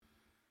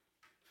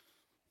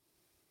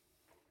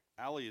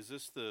Allie, is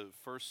this the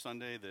first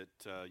Sunday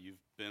that you've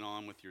been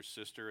on with your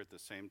sister at the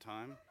same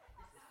time?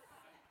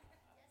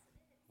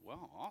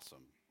 Well,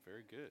 awesome.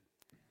 Very good.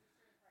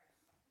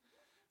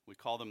 We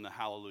call them the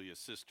Hallelujah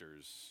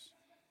Sisters.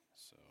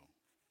 So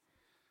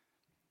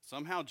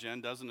somehow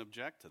Jen doesn't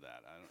object to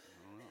that. I don't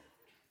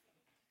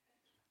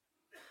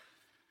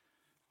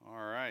know.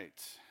 All right.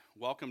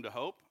 Welcome to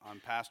Hope. I'm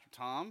Pastor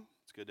Tom.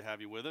 It's good to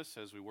have you with us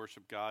as we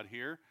worship God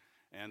here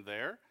and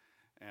there.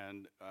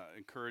 And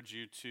encourage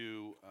you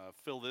to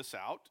fill this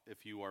out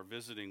if you are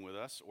visiting with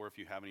us, or if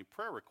you have any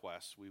prayer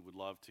requests. We would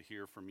love to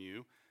hear from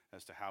you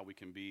as to how we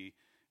can be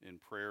in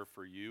prayer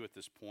for you at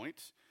this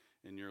point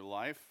in your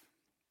life.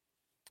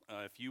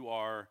 If you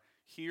are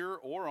here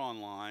or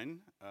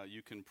online,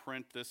 you can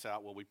print this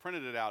out. Well, we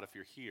printed it out if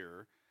you're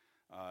here.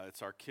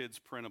 It's our kids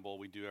printable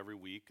we do every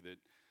week that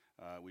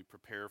we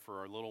prepare for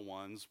our little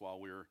ones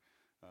while we're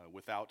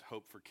without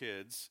Hope for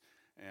Kids.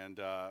 And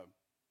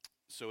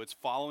so it's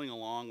following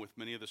along with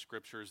many of the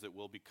scriptures that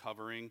we'll be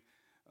covering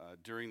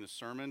during the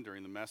sermon,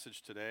 during the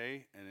message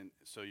today. And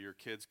so your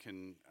kids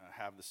can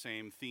have the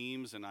same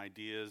themes and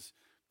ideas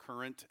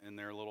current in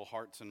their little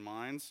hearts and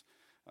minds.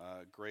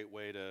 Great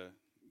way to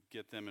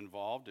get them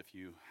involved if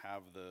you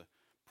have the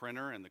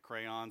printer and the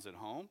crayons at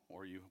home,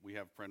 or we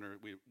have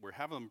we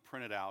have them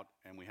printed out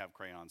and we have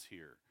crayons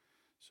here.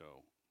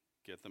 So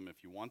get them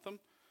if you want them.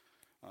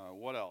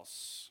 What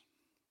else?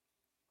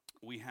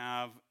 We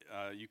have,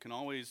 you can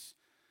always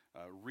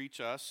reach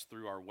us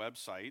through our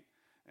website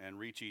and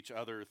reach each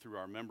other through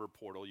our member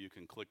portal. You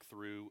can click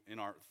through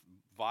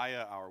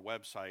via our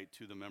website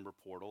to the member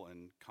portal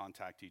and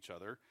contact each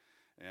other.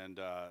 And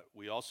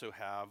we also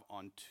have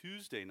on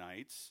Tuesday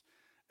nights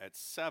at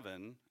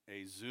 7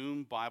 a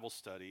Zoom Bible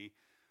study.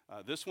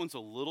 This one's a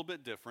little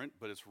bit different,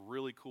 but it's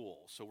really cool.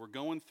 So we're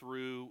going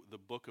through the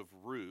book of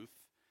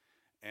Ruth,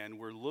 and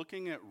we're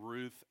looking at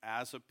Ruth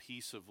as a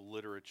piece of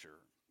literature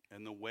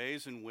and the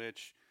ways in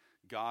which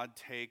God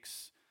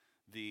takes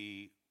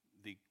the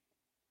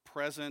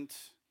present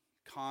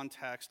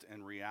context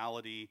and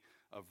reality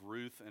of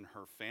Ruth and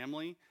her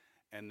family,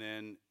 and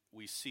then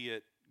we see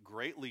it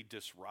greatly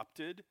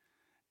disrupted,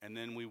 and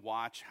then we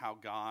watch how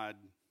God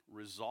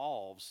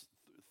resolves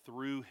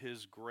through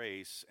his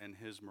grace and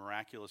his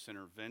miraculous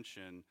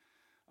intervention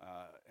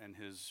and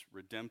his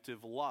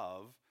redemptive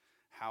love,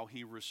 how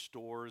he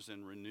restores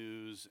and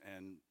renews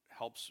and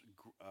helps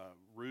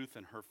Ruth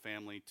and her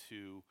family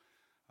to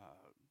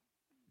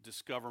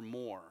discover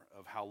more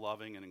of how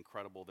loving and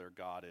incredible their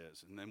God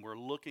is. And then we're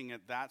looking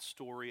at that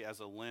story as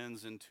a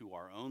lens into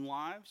our own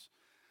lives.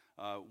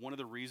 One of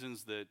the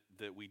reasons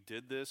that we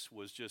did this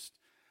was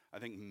just, I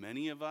think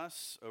many of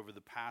us over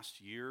the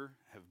past year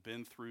have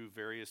been through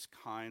various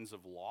kinds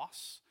of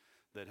loss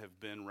that have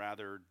been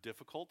rather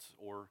difficult,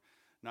 or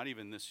not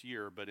even this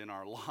year, but in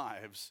our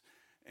lives.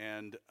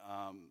 And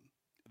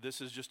this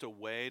is just a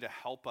way to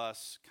help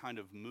us kind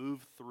of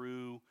move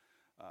through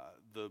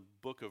the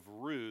book of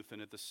Ruth, and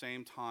at the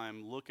same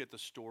time look at the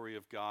story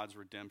of God's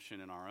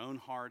redemption in our own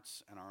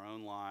hearts and our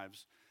own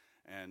lives,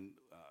 and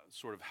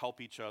sort of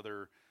help each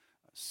other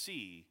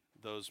see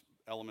those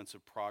elements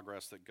of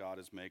progress that God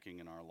is making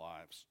in our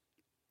lives.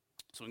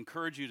 So I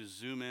encourage you to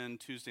zoom in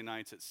Tuesday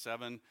nights at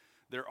 7.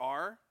 There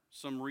are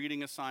some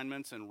reading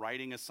assignments and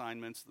writing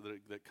assignments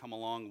that come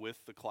along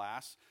with the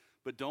class,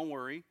 but don't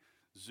worry,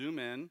 zoom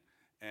in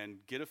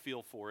and get a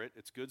feel for it.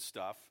 It's good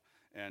stuff,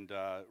 and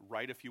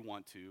write if you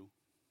want to.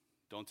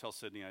 Don't tell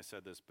Sydney I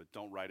said this, but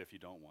don't write if you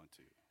don't want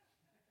to.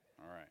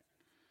 All right.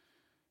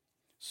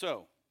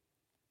 So,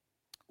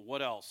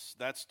 what else?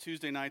 That's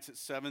Tuesday nights at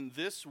 7.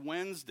 This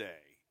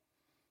Wednesday,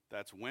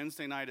 that's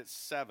Wednesday night at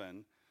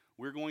 7,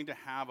 we're going to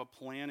have a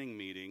planning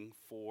meeting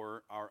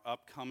for our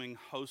upcoming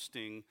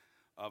hosting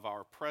of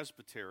our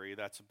presbytery.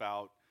 That's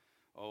about,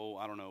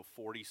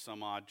 40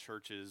 some odd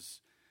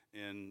churches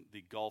in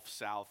the Gulf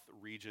South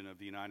region of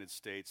the United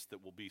States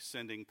that will be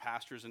sending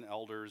pastors and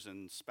elders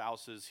and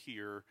spouses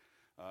here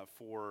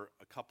for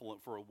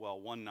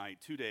one night,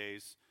 2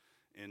 days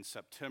in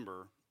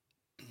September,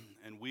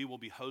 and we will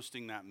be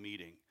hosting that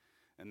meeting.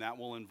 And that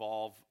will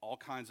involve all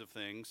kinds of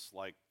things,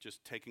 like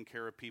just taking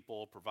care of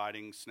people,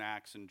 providing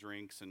snacks and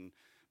drinks, and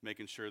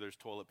making sure there's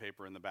toilet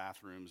paper in the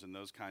bathrooms and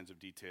those kinds of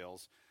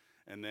details.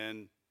 And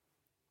then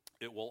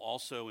it will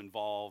also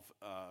involve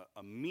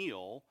a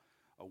meal,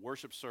 a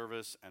worship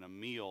service, and a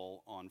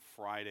meal on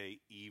Friday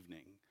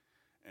evening.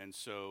 And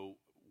so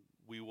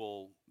we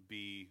will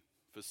be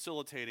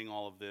facilitating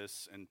all of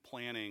this and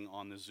planning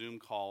on the Zoom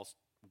calls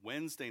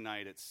Wednesday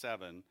night at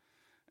 7,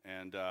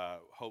 and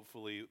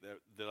hopefully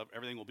that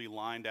everything will be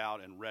lined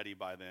out and ready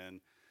by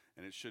then,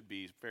 and it should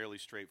be fairly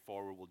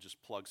straightforward. We'll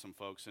just plug some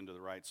folks into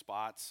the right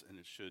spots, and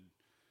it should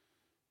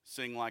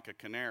sing like a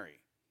canary,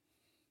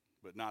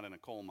 but not in a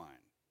coal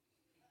mine.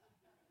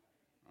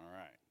 All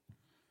right.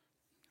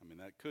 I mean,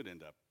 that could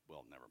end up,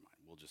 well, never mind.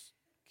 We'll just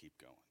keep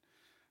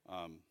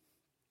going.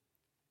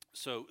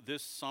 So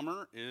this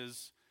summer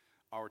is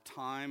our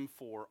time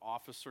for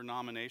officer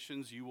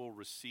nominations. You will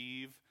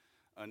receive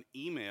an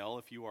email.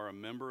 If you are a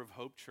member of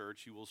Hope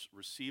Church, you will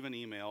receive an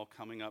email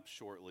coming up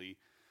shortly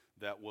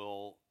that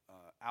will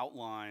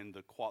outline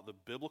the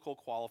biblical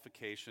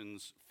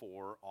qualifications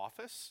for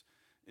office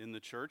in the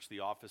church, the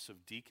office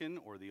of deacon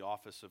or the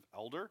office of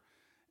elder.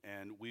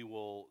 And we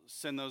will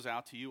send those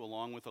out to you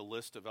along with a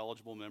list of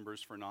eligible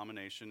members for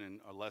nomination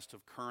and a list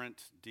of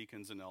current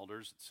deacons and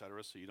elders, et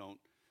cetera, so you don't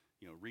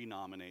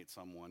renominate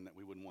someone. That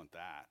we wouldn't want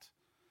that.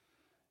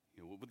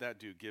 What would that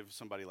do? Give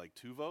somebody like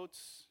 2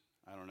 votes?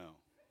 I don't know.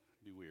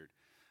 It'd be weird.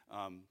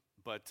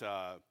 But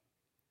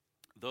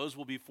those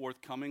will be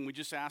forthcoming. We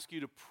just ask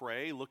you to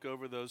pray, look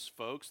over those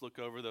folks, look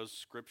over those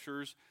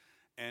scriptures,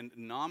 and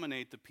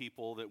nominate the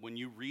people that when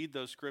you read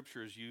those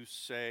scriptures, you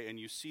say, and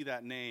you see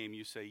that name,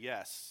 you say,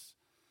 yes,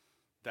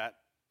 that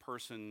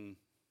person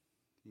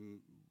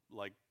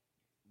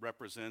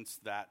represents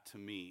that to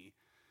me.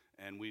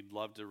 And we'd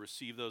love to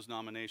receive those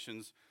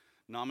nominations.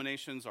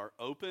 Nominations are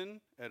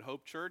open at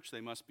Hope Church.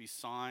 They must be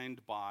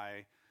signed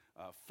by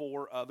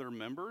 4 other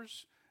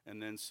members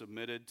and then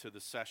submitted to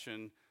the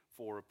session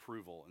for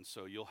approval. And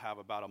so you'll have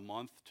about a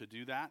month to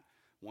do that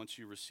once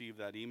you receive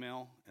that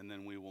email, and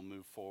then we will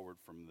move forward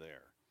from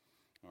there.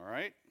 All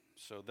right?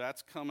 So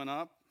that's coming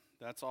up.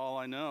 That's all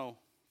I know,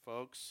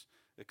 folks,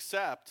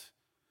 except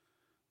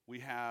we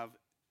have...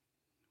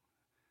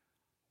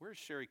 Where's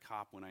Sherry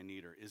Kopp when I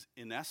need her? Is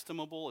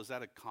inestimable, is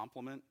that a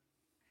compliment?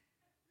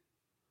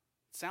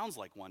 It sounds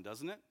like one,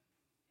 doesn't it?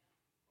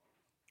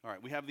 All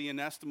right, we have the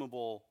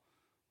inestimable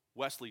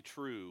Wesley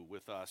True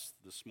with us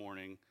this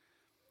morning.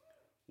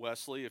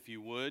 Wesley, if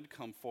you would,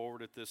 come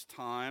forward at this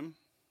time.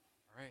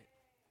 All right.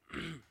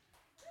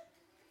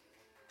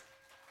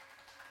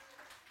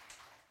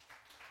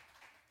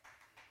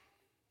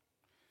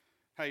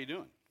 How you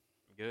doing?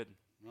 Good.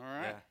 All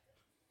right. Yeah,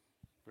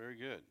 Very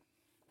good.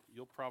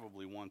 You'll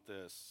probably want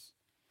this.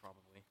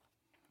 probably.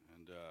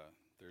 And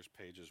there's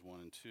pages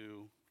 1 and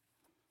 2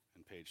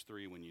 and page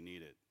 3 when you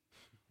need it.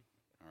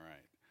 All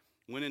right.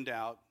 When in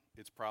doubt,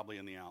 it's probably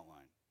in the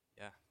outline.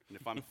 Yeah. And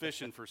if I'm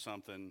fishing for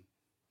something,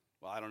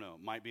 well, I don't know.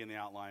 Might be in the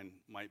outline,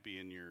 might be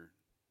in your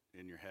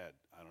head.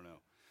 I don't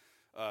know.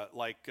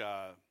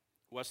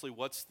 Wesley,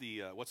 what's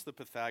the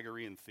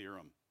Pythagorean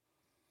theorem?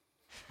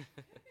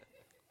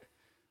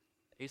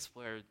 A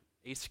squared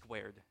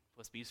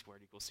plus b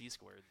squared equals c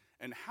squared.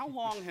 And how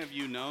long have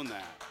you known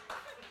that?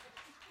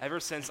 Ever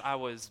since I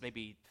was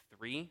maybe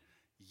 3,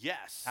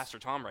 Yes. Pastor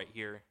Tom right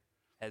here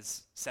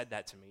has said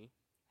that to me,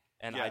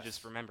 and I Yes.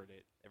 just remembered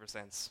it ever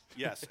since.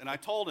 Yes, and I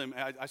told him,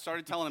 I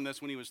started telling him this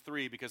when he was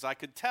 3 because I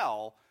could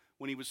tell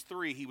when he was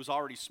 3 he was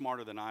already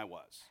smarter than I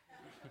was.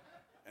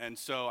 And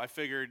so I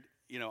figured,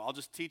 I'll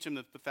just teach him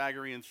the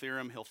Pythagorean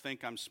theorem, he'll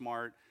think I'm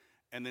smart,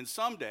 and then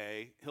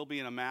someday he'll be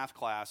in a math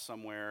class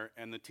somewhere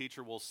and the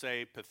teacher will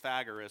say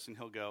Pythagoras and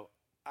he'll go,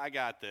 I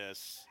got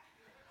this.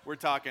 We're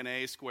talking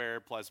a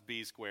squared plus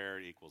b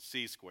squared equals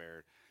c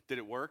squared. Did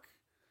it work?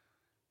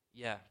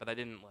 Yeah, but I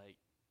didn't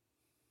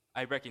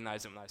I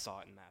recognized it when I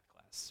saw it in math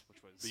class,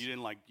 which was... But you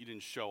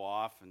didn't show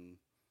off and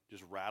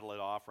just rattle it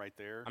off right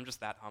there? I'm just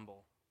that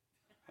humble.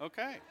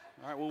 Okay.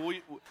 All right. Well,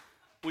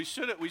 we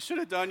should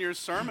have done your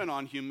sermon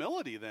on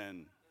humility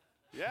then.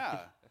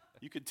 Yeah.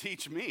 You could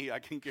teach me. I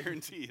can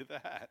guarantee you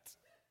that.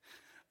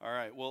 All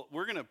right. Well,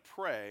 we're going to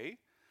pray.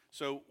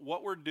 So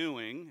what we're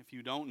doing, if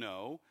you don't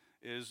know,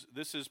 is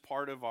this is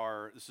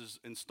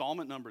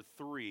installment number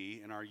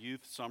 3 in our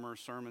youth summer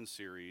sermon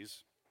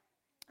series.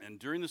 And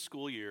during the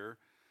school year,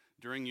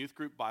 during youth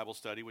group Bible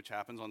study, which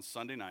happens on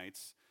Sunday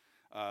nights,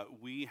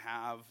 we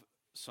have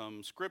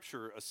some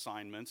scripture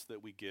assignments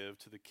that we give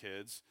to the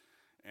kids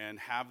and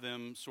have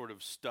them sort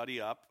of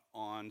study up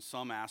on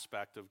some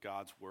aspect of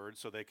God's Word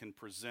so they can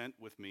present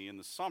with me in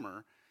the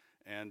summer.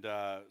 And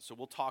so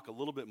we'll talk a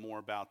little bit more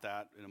about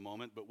that in a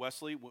moment. But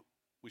Wesley,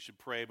 we should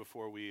pray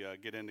before we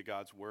get into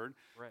God's Word.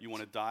 Correct. You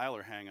want to dial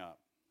or hang up?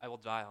 I will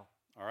dial.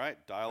 All right,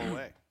 dial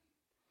away.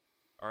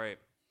 All right.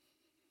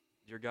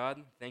 Dear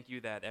God, thank you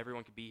that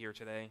everyone could be here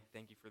today.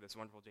 Thank you for this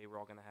wonderful day we're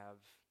all going to have.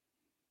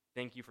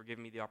 Thank you for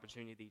giving me the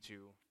opportunity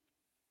to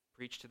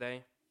preach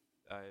today.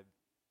 That's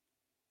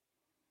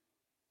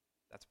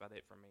about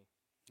it from me.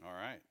 All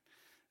right.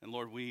 And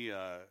Lord, we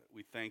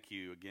thank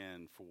you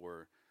again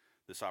for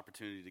this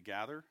opportunity to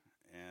gather.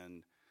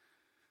 And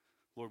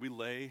Lord, we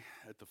lay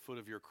at the foot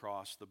of your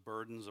cross the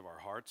burdens of our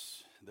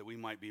hearts that we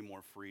might be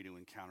more free to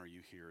encounter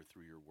you here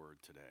through your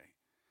word today.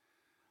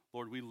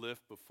 Lord, we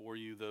lift before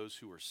you those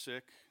who are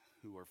sick,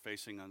 who are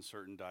facing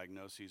uncertain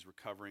diagnoses,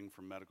 recovering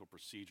from medical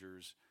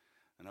procedures,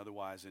 and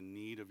otherwise in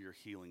need of your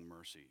healing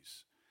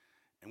mercies.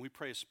 And we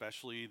pray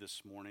especially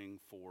this morning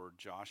for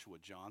Joshua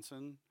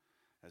Johnson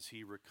as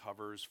he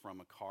recovers from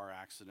a car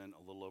accident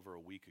a little over a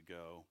week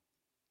ago.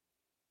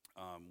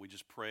 We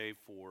just pray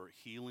for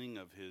healing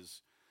of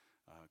his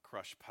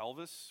crushed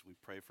pelvis. We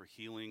pray for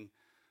healing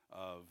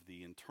of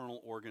the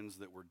internal organs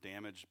that were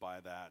damaged by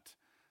that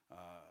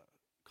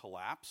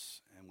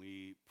collapse, and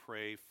we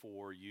pray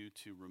for you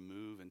to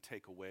remove and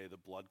take away the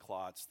blood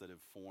clots that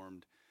have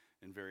formed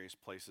in various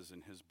places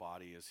in his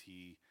body as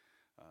he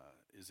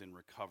is in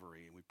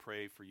recovery. And we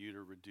pray for you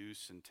to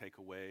reduce and take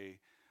away,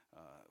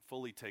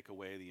 fully take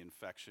away the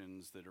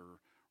infections that are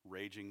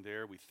raging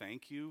there. We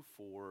thank you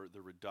for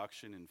the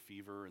reduction in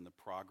fever and the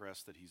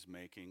progress that he's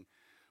making.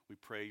 We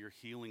pray your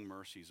healing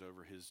mercies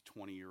over his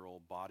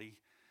 20-year-old body.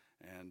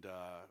 And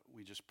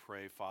we just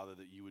pray, Father,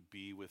 that you would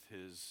be with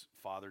his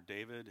father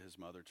David, his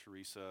mother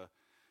Teresa,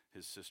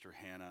 his sister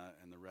Hannah,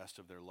 and the rest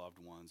of their loved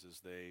ones as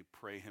they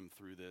pray him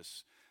through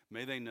this.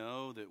 May they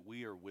know that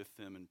we are with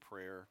them in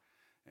prayer.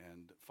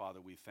 And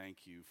Father, we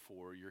thank you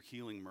for your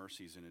healing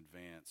mercies in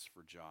advance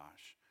for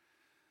Josh.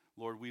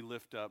 Lord, we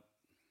lift up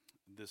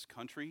this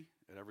country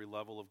at every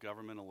level of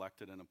government,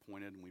 elected and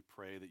appointed, and we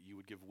pray that you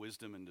would give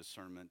wisdom and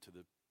discernment to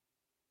the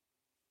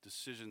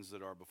decisions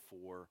that are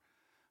before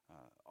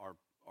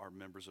our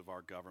members of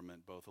our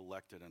government, both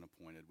elected and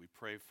appointed. We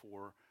pray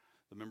for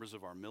the members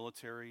of our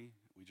military.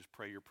 We just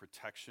pray your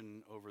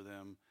protection over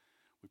them.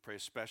 We pray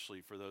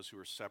especially for those who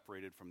are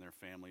separated from their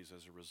families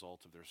as a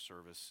result of their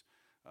service.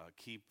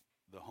 Keep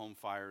the home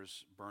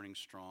fires burning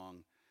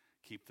strong.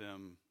 Keep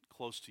them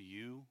close to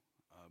you,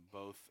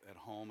 both at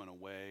home and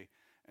away,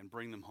 and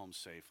bring them home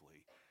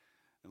safely.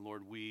 And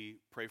Lord, we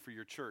pray for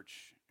your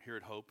church here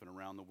at Hope and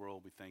around the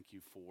world. We thank you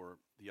for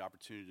the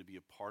opportunity to be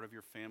a part of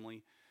your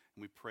family.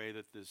 And we pray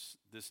that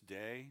this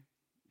day,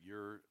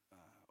 your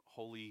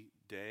holy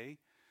day,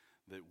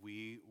 that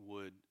we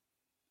would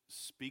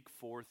speak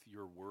forth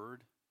your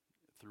word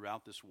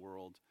throughout this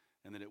world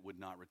and that it would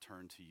not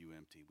return to you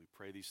empty. We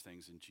pray these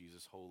things in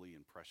Jesus' holy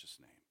and precious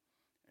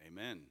name.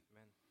 Amen.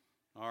 Amen.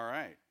 All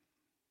right.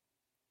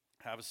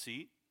 Have a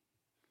seat.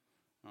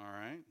 All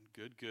right.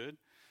 Good.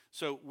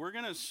 So we're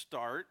going to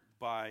start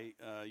by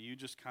you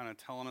just kind of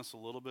telling us a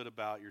little bit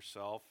about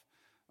yourself.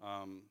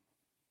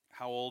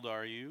 How old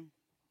are you?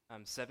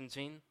 I'm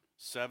 17.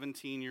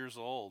 17 years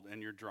old,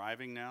 and you're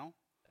driving now?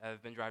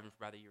 I've been driving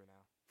for about a year now.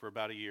 For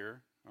about a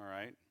year, all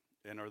right.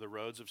 And are the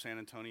roads of San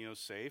Antonio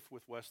safe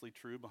with Wesley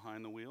True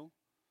behind the wheel?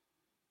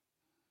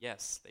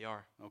 Yes, they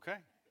are. Okay.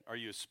 Are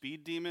you a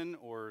speed demon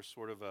or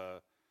sort of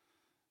a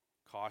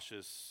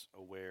cautious,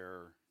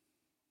 aware?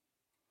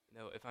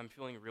 No, if I'm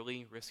feeling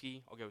really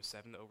risky, I'll go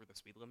 7 over the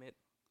speed limit.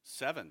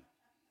 7.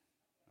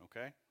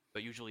 Okay.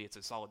 But usually it's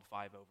a solid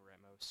 5 over at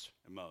most.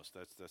 At most,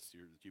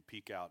 you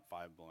peak out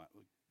 5.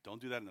 Don't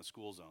do that in the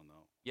school zone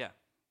though. Yeah.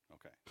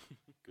 Okay.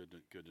 Good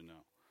to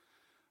know.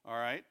 All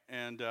right.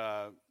 And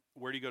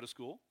where do you go to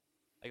school?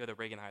 I go to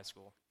Reagan High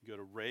School. You go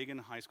to Reagan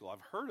High School.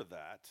 I've heard of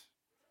that.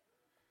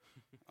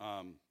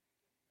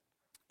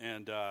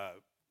 And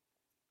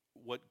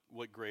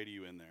what grade are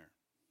you in there?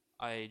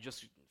 I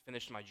just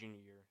finished my junior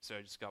year, so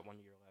I just got 1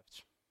 year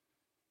left.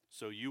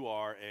 So you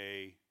are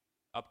a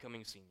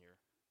upcoming senior.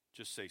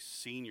 Just say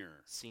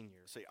senior. Senior.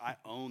 Say, I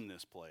own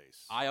this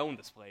place. I own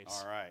this place.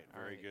 All right.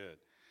 Very good.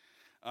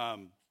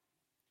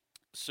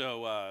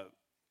 So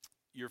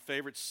your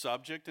favorite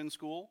subject in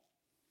school?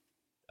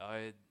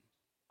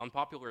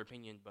 Unpopular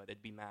opinion, but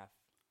it'd be math.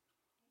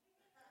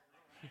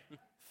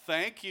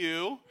 Thank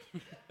you.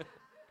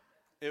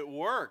 It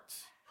worked.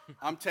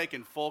 I'm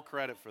taking full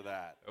credit for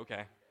that.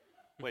 Okay.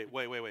 Wait.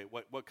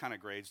 What kind of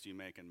grades do you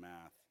make in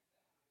math?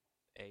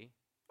 A.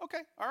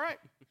 Okay. All right.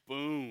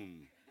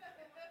 Boom.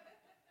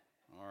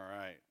 All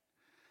right.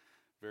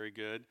 Very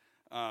good.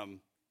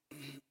 And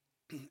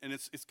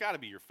it's got to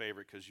be your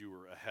favorite because you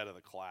were ahead of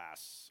the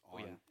class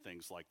on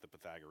things like the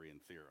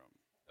Pythagorean theorem.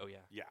 Oh, yeah.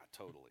 Yeah,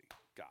 totally.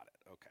 Got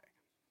it. Okay.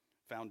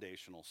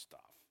 Foundational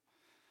stuff.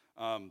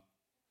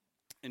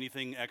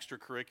 Anything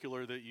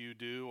extracurricular that you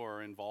do or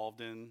are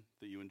involved in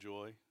that you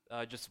enjoy?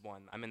 Just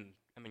one. I'm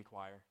in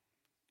choir.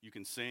 You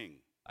can sing.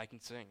 I can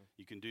sing.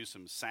 You can do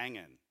some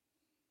singing.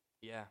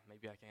 Yeah,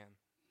 maybe I can.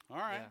 All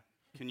right.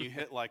 Yeah. Can you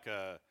hit like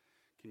a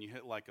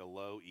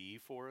low E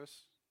for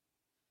us?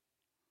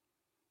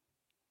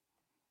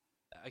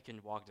 I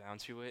can walk down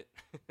to it.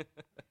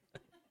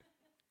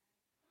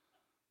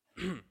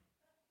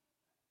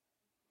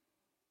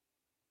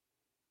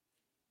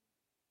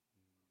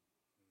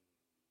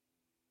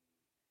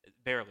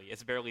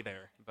 It's barely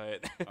there,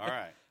 but all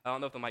right. I don't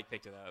know if the mic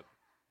picked it up.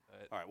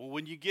 But all right. Well,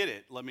 when you get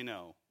it, let me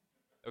know.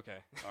 Okay.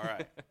 All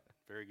right.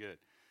 Very good.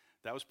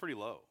 That was pretty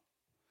low.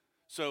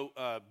 So,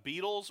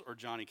 Beatles or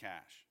Johnny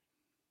Cash?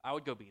 I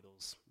would go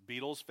Beatles.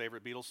 Beatles,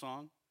 favorite Beatles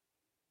song?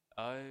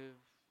 I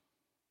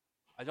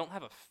don't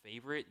have a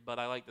favorite, but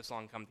I like the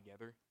song Come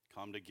Together.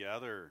 Come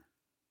Together.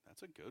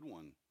 That's a good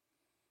one.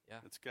 Yeah.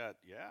 It's got,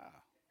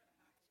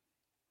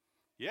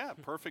 Yeah,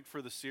 perfect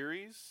for the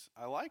series.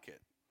 I like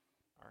it.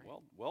 All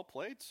right. Well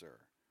played, sir.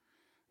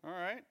 All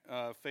right.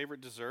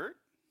 Favorite dessert?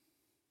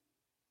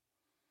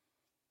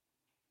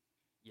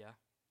 Yeah.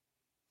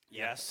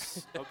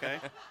 Yes. Okay.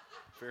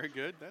 Very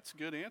good. That's a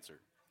good answer.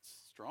 It's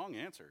a strong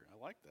answer.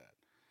 I like that.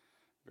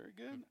 Very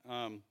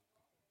good.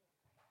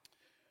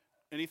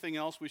 Anything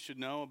else we should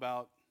know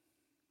about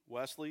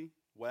Wesley,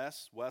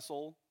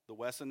 Wessel, the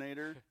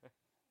Wessinator,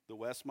 the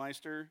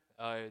Westmeister?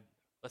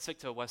 Let's stick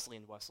to Wesley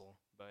and Wessel,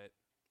 but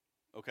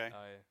okay.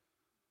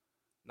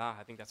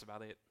 I think that's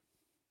about it.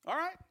 All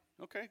right.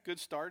 Okay. Good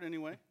start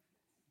anyway.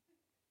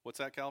 What's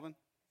that, Calvin?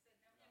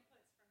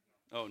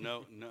 Oh,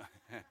 no.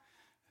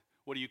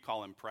 What do you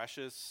call him?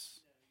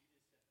 Precious?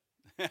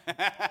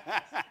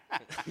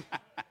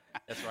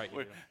 That's right, you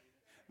We're-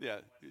 do. Yeah,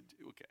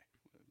 okay.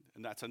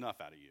 And that's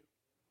enough out of you.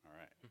 All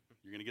right.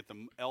 You're going to get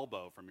the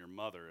elbow from your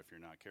mother if you're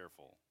not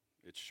careful.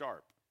 It's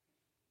sharp.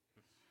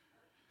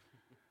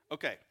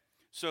 Okay.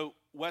 So,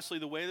 Wesley,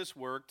 the way this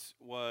worked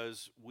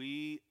was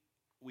we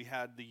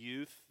had the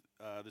youth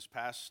this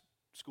past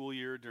school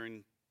year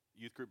during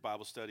youth group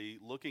Bible study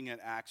looking at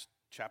Acts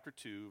chapter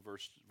 2,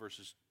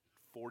 verses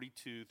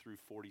 42 through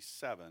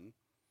 47.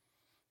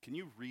 Can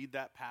you read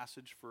that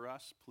passage for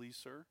us, please,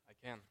 sir? I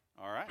can.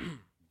 All right.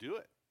 Do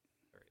it.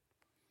 All right.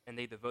 And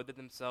they devoted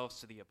themselves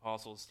to the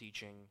apostles'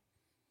 teaching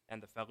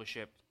and the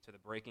fellowship, to the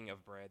breaking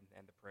of bread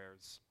and the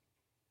prayers.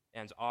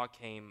 And awe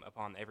came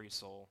upon every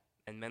soul,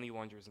 and many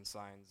wonders and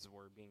signs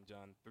were being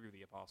done through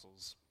the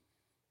apostles.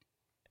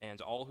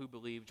 And all who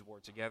believed were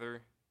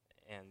together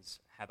and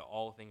had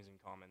all things in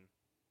common.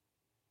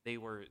 They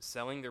were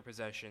selling their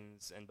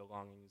possessions and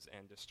belongings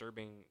and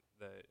distributing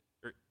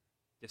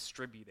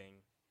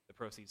the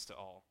proceeds to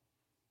all,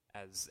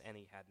 as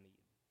any had need.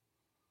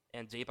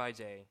 And day by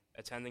day,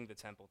 attending the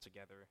temple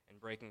together and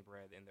breaking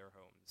bread in their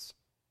homes,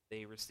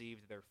 they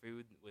received their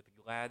food with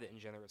glad and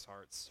generous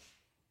hearts,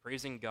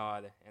 praising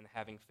God and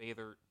having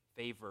favor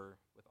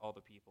with all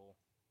the people.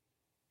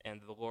 And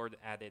the Lord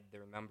added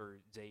their number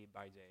day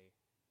by day,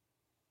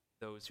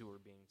 those who were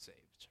being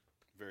saved.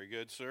 Very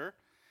good, sir.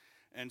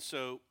 And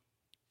so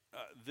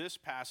this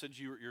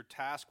passage, your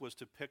task was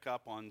to pick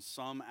up on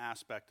some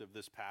aspect of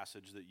this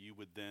passage that you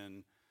would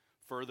then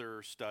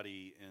further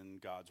study in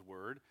God's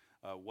Word.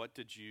 What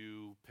did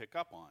you pick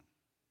up on?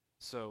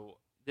 So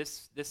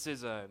this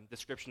is a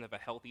description of a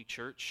healthy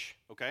church,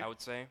 Okay. I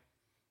would say.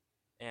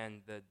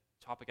 And the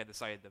topic I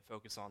decided to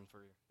focus on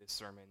for this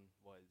sermon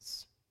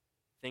was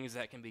things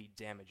that can be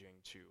damaging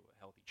to a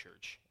healthy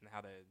church and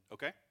how to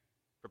Okay.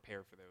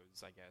 prepare for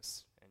those, I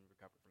guess, and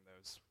recover from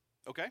those.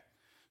 Okay.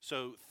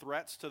 So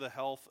threats to the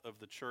health of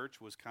the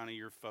church was kind of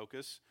your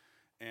focus.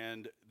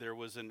 And there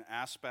was an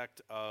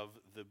aspect of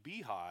the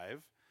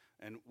beehive.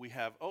 And we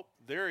have,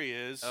 there he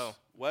is,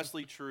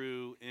 Wesley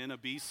True in a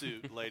bee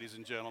suit, ladies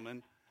and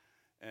gentlemen.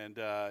 And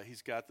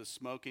he's got the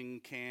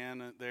smoking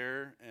can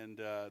there, and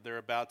they're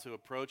about to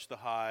approach the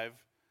hive.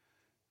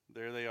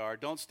 There they are.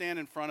 Don't stand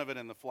in front of it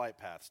in the flight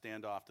path.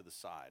 Stand off to the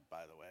side,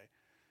 by the way.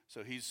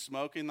 So he's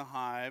smoking the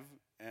hive,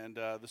 and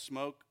the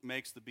smoke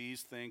makes the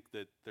bees think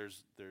that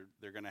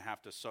they're going to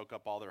have to soak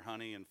up all their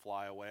honey and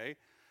fly away.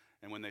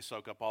 And when they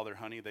soak up all their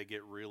honey, they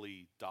get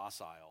really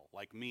docile,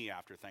 like me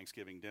after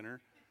Thanksgiving dinner.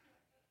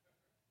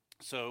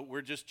 So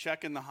we're just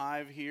checking the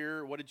hive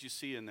here. What did you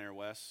see in there,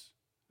 Wes?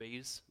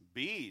 Bees?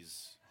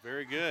 Bees.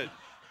 Very good.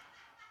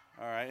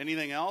 All right.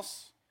 Anything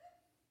else?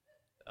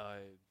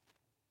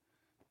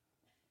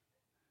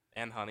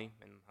 And honey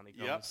and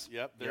honeycombs.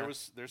 Yep.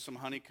 There's some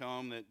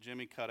honeycomb that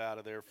Jimmy cut out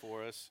of there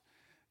for us,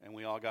 and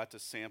we all got to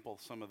sample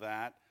some of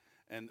that.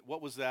 And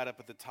what was that up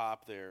at the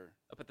top there?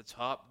 Up at the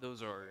top,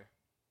 those are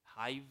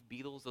hive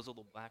beetles, those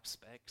little black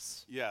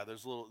specks. Yeah,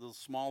 there's a little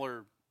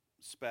smaller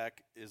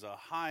speck is a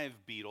hive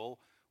beetle,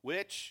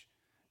 which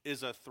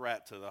is a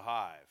threat to the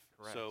hive.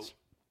 Correct. So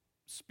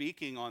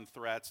speaking on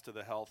threats to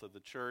the health of the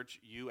church,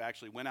 you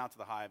actually went out to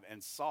the hive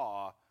and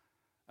saw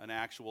an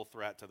actual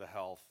threat to the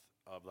health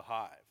of the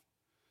hive,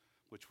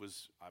 which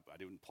was, I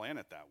didn't plan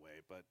it that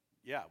way, but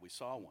yeah, we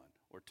saw one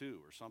or two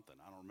or something.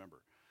 I don't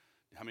remember.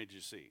 How many did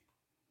you see?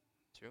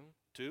 Two?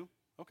 Two?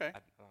 Okay. I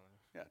don't know.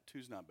 Yeah,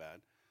 two's not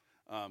bad.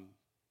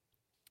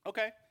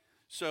 Okay.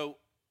 So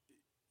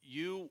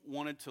you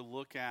wanted to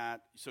look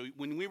at, so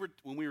when we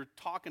were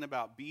talking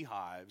about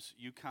beehives,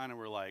 you kind of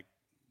were like,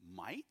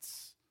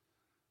 mites?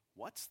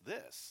 What's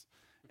this?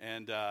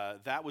 And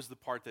that was the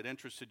part that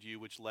interested you,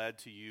 which led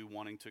to you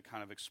wanting to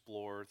kind of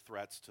explore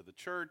threats to the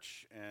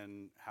church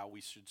and how we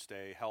should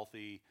stay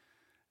healthy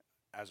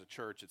as a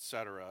church,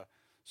 etc.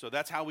 So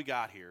that's how we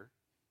got here.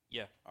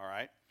 Yeah. All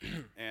right.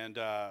 And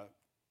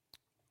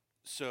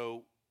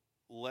so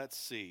let's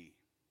see.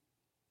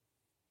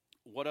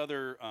 What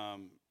other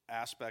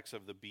aspects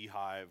of the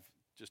beehive,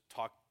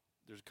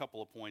 there's a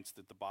couple of points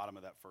at the bottom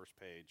of that first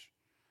page.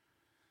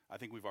 I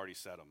think we've already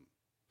said them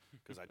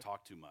because I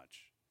talk too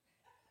much.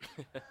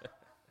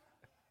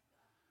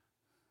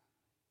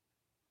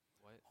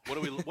 What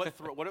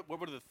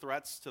were the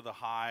threats to the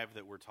hive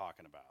that we're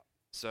talking about?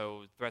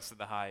 So threats to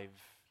the hive,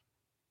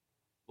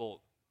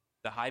 well,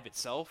 the hive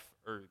itself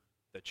or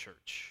the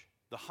church?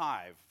 The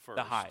hive first.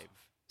 The hive.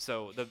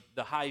 So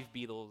the hive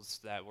beetles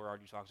that were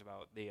already talked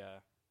about, they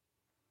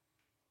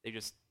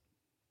just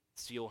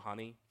steal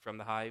honey from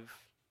the hive.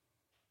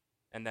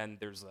 And then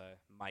there's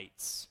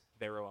mites,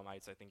 varroa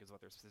mites, I think is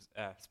what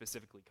they're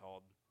specifically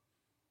called.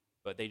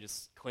 But they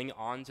just cling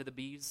on to the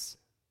bees,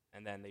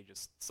 and then they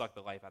just suck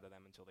the life out of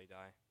them until they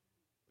die,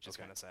 which is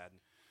kind of sad.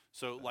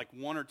 So like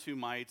one or two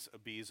mites, a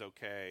bee's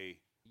okay.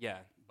 Yeah,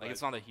 like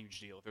it's not a huge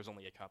deal if there's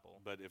only a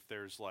couple. But if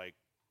there's like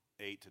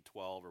 8 to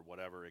 12 or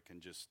whatever, it can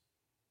just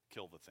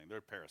kill the thing.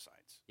 They're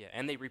parasites. Yeah,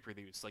 and they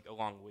reproduce like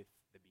along with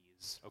the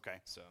bees.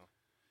 Okay. So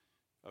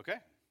okay,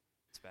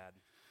 it's bad.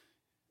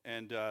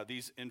 And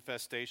these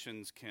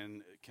infestations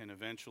can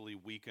eventually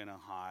weaken a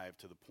hive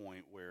to the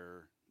point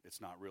where it's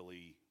not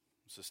really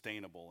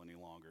sustainable any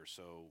longer.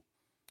 So,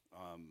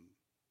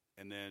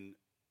 and then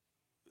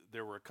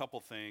there were a couple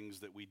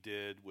things that we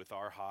did with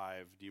our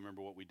hive. Do you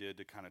remember what we did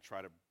to kind of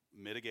try to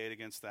mitigate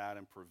against that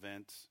and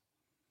prevent?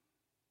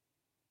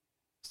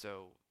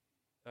 So,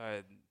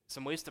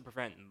 some ways to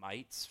prevent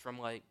mites from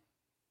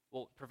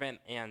prevent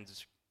and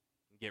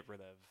get rid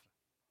of.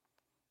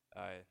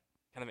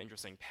 Kind of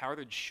interesting.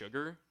 Powdered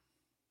sugar.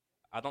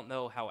 I don't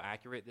know how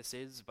accurate this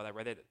is, but I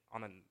read it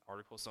on an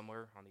article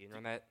somewhere on the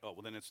internet. Oh,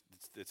 well then it's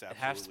absolutely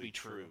has to be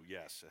true.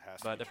 Yes, it has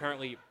to be. But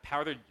apparently,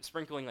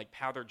 sprinkling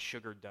powdered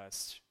sugar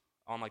dust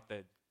on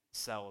the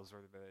cells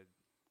where the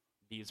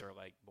bees are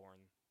born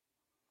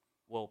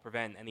will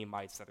prevent any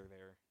mites that are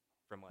there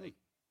from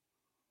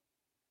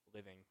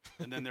living.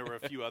 And then there were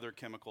a few other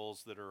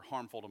chemicals that are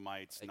harmful to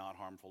mites, not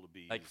harmful to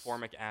bees. Like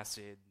formic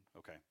acid.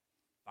 Okay.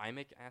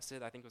 Thymic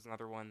acid, I think, was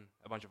another one.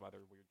 A bunch of other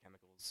weird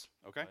chemicals.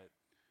 Okay. But,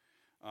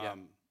 yeah.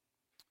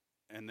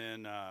 And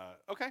then,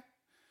 okay.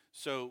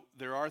 So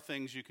there are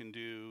things you can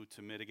do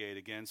to mitigate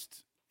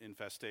against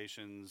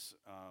infestations.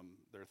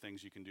 There are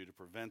things you can do to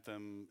prevent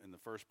them in the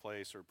first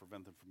place or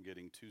prevent them from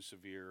getting too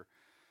severe.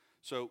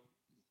 So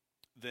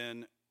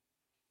then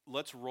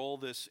let's roll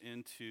this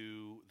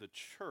into the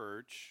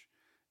church.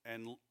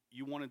 And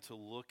you wanted to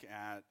look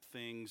at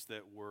things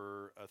that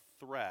were a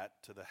threat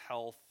to the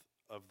health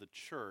of the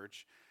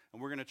church.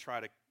 And we're going to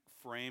try to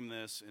frame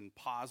this in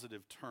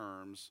positive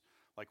terms.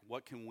 Like,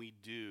 what can we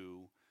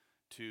do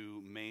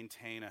to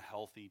maintain a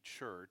healthy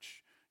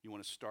church? You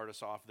want to start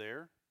us off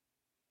there?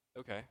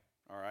 Okay.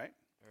 All right.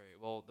 All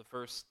right. Well, the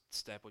first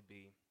step would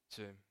be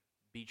to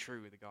be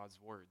true to God's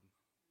word.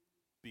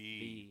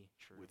 Be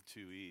true. With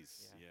two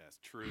E's. Yeah. Yes.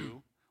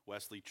 True.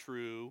 Wesley,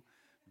 true.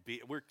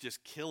 We're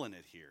just killing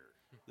it here.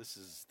 This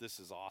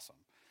is awesome.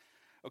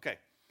 Okay.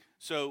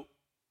 So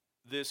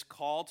this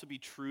call to be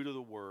true to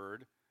the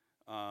word,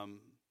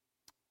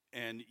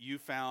 and you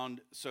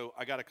found, so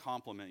I got to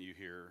compliment you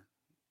here,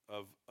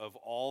 of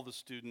all the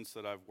students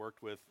that I've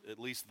worked with, at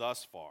least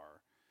thus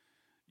far,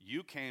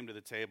 you came to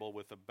the table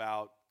with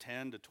about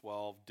 10 to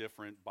 12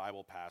 different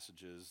Bible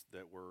passages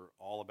that were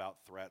all about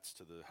threats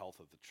to the health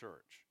of the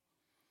church.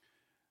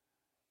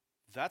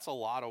 That's a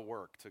lot of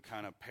work to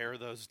kind of pare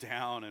those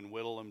down and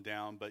whittle them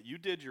down, but you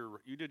did your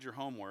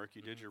homework,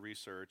 you did your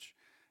research,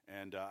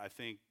 and I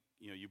think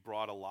you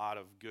brought a lot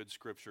of good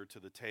scripture to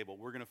the table.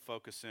 We're going to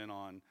focus in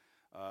on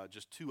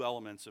just two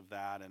elements of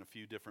that and a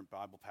few different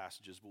Bible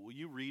passages. But will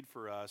you read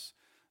for us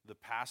the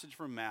passage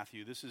from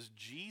Matthew? This is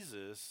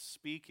Jesus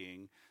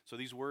speaking, so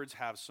these words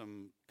have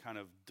some kind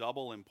of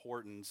double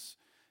importance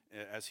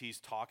as he's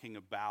talking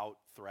about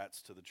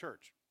threats to the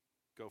church.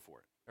 Go for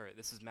it. All right,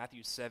 this is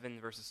Matthew 7,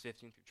 verses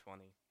 15 through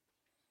 20.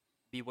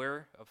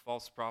 Beware of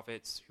false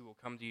prophets who will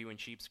come to you in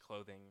sheep's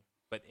clothing,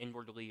 but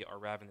inwardly are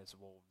ravenous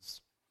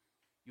wolves.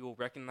 You will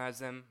recognize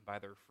them by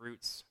their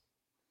fruits.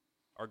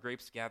 Are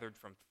grapes gathered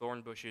from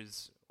thorn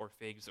bushes, or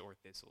figs, or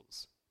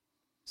thistles?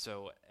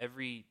 So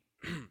every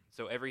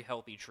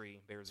healthy tree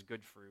bears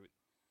good fruit,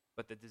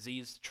 but the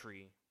diseased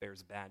tree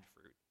bears bad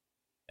fruit.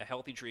 A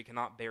healthy tree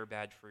cannot bear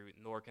bad fruit,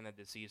 nor can a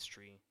diseased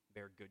tree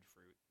bear good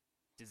fruit.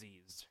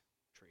 Diseased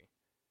tree.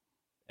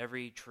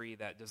 Every tree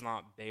that does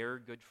not bear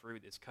good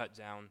fruit is cut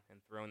down and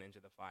thrown into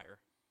the fire.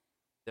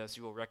 Thus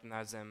you will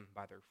recognize them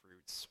by their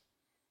fruits.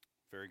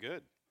 Very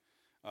good.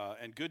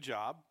 And good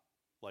job.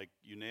 Like,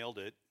 you nailed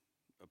it.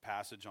 A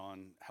passage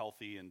on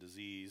healthy and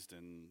diseased,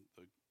 and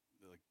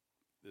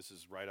this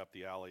is right up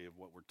the alley of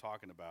what we're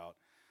talking about.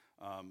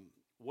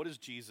 What is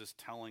Jesus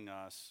telling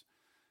us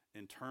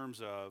in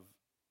terms of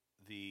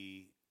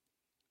the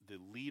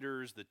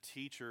leaders, the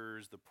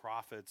teachers, the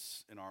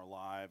prophets in our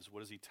lives?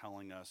 What is he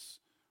telling us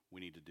we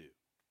need to do?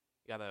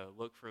 You gotta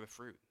look for the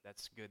fruit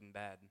that's good and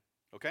bad.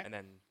 Okay. And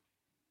then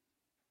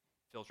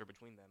filter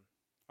between them.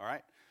 All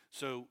right.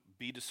 So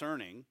be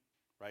discerning,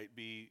 right?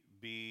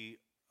 Be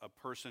a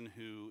person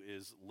who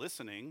is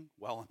listening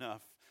well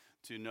enough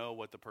to know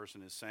what the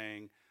person is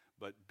saying,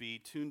 but be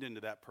tuned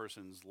into that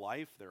person's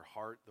life, their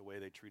heart, the way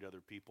they treat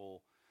other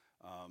people,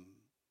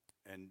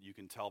 and you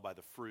can tell by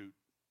the fruit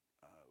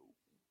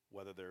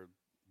whether they're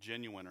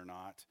genuine or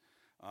not.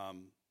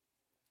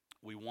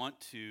 We want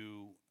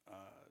to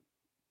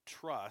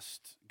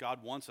trust.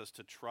 God wants us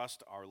to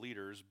trust our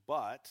leaders,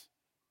 but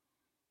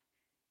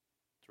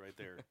it's right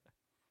there.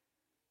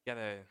 You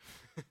gotta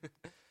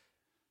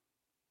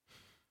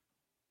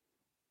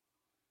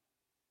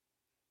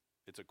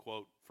It's a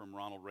quote from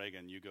Ronald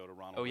Reagan. You go to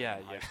Ronald Oh,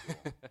 Reagan yeah. High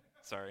School.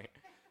 Sorry.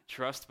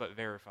 Trust but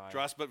verify.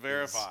 Trust but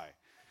verify.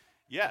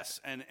 Yes,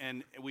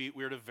 and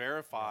we're to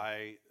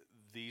verify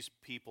these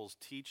people's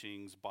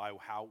teachings by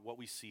what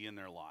we see in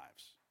their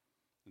lives,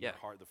 in their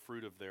heart, the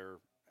fruit of their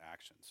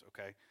actions,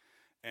 okay?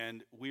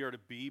 And we are to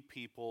be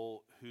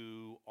people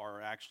who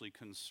are actually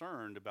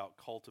concerned about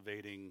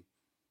cultivating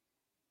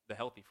the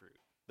healthy fruit.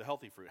 The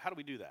healthy fruit. How do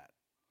we do that?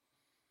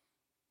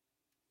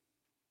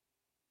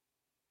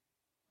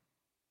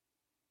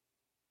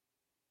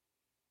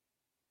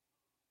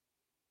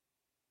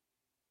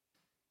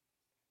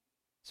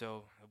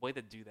 So a way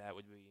to do that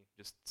would be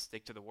just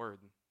stick to the word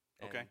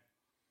and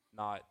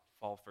not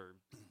fall for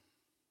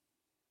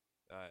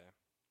I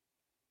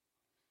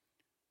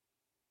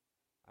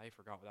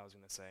forgot what I was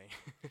going to say.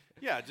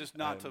 Yeah, just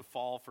not to Um,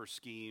 fall for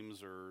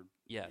schemes or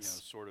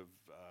yes, sort of.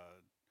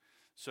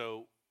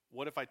 So,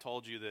 what if I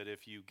told you that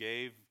if you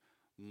gave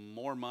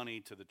more money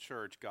to the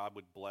church, God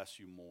would bless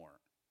you more?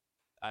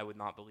 I would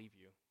not believe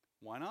you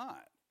Why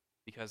not?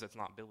 because that's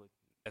not biblical.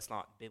 That's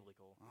not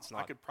biblical. Well, It's I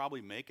not. could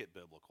probably make it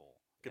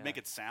biblical. Could Yeah. make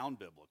it sound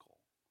biblical.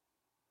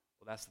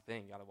 Well, that's the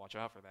thing. You got to watch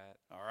out for that.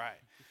 All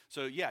right.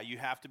 So yeah, you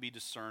have to be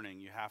discerning.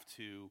 You have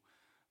to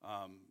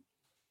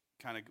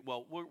kind of.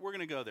 Well, we're going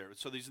to go there.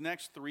 So these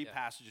next three Yeah.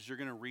 passages, you're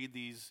going to read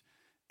these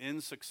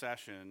in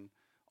succession.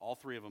 All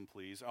three of them,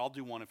 please. I'll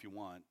do one if you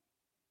want.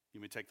 You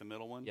may take the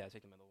middle one. Yeah,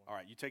 take the middle one. All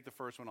right. You take the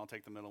first one. I'll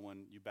take the middle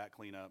one. You back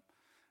clean up,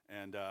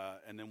 and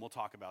then we'll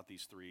talk about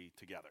these three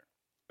together.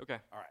 Okay.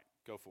 All right.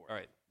 Go for it. All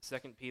right.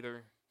 2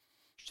 Peter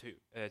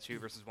 2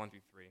 verses 1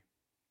 through 3.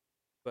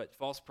 But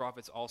false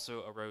prophets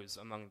also arose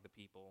among the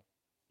people,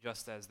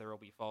 just as there will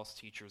be false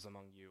teachers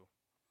among you,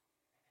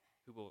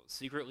 who will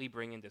secretly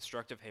bring in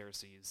destructive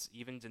heresies,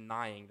 even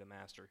denying the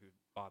master who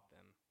bought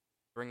them,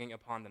 bringing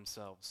upon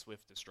themselves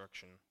swift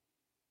destruction.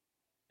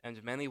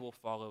 And many will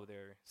follow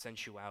their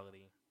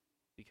sensuality,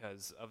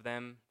 because of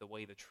them the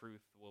way the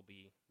truth will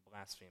be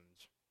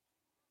blasphemed.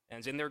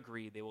 And in their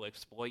greed they will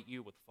exploit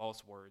you with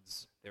false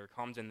words. Their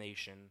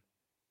condemnation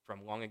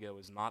from long ago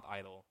is not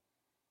idle,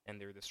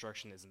 and their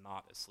destruction is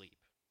not asleep.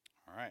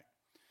 All right.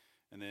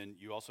 And then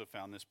you also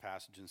found this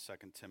passage in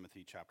 2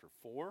 Timothy chapter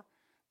 4.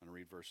 I'm going to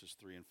read verses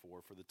 3 and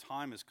 4. For the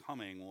time is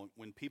coming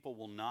when people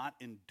will not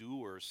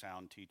endure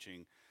sound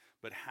teaching,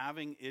 but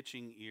having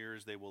itching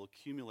ears, they will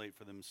accumulate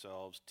for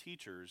themselves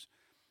teachers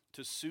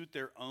to suit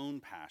their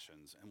own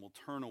passions, and will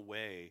turn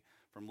away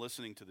from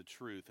listening to the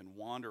truth and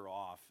wander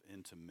off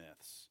into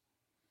myths.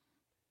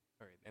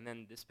 All right, and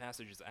then this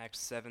passage is Acts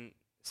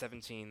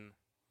 17,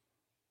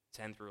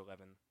 10 through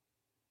 11.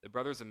 The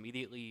brothers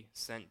immediately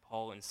sent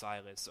Paul and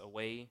Silas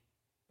away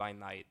by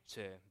night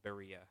to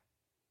Berea.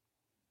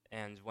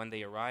 And when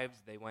they arrived,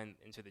 they went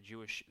into the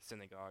Jewish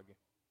synagogue.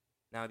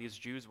 Now these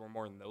Jews were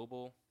more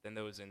noble than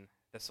those in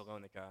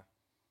Thessalonica.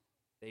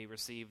 They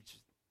received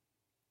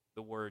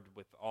the word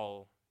with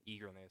all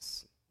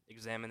eagerness,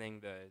 examining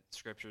the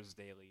scriptures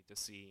daily to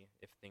see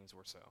if things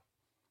were so.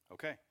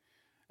 Okay.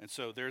 And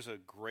so there's a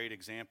great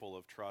example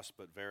of trust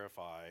but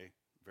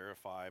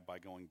verify by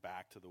going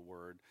back to the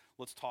word.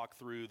 Let's talk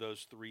through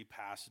those three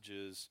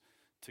passages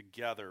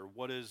together.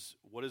 What is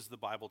the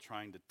Bible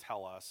trying to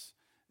tell us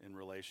in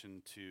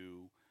relation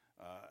to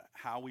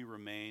how we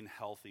remain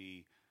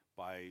healthy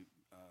by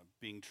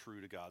being true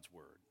to God's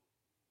word?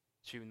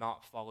 To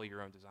not follow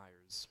your own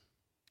desires.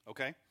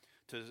 Okay?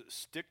 To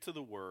stick to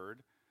the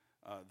word,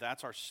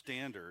 that's our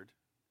standard,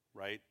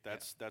 right?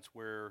 That's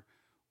where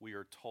we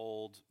are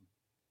told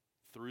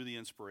through the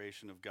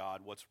inspiration of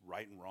God what's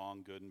right and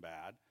wrong, good and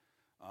bad.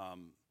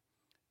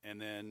 And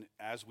then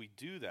as we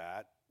do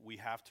that, we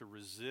have to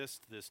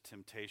resist this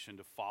temptation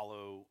to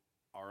follow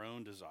our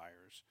own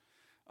desires.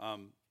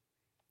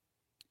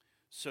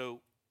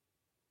 So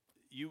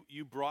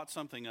you brought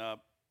something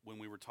up when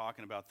we were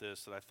talking about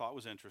this that I thought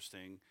was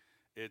interesting.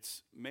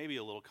 It's maybe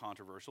a little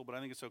controversial, but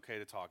I think it's okay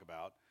to talk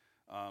about.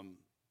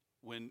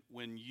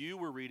 When you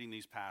were reading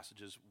these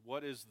passages,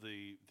 what is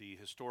the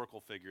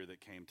historical figure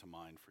that came to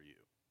mind for you?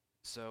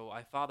 So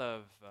I thought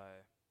of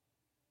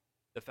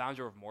the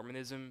founder of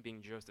Mormonism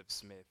being Joseph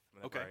Smith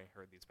whenever Okay. I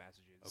heard these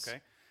passages. Okay.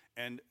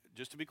 And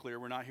just to be clear,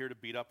 we're not here to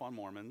beat up on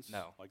Mormons.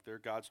 No. Like, they're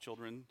God's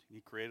children.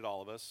 He created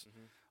all of us.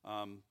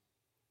 Mm-hmm.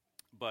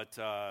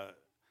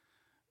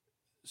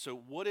 So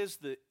what is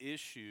the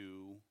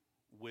issue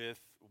with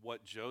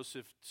what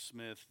Joseph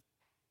Smith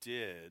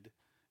did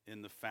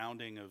in the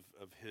founding of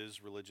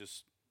his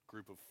religious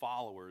group of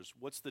followers?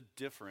 What's the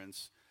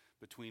difference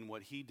between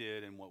what he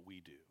did and what we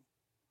do?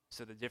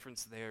 So the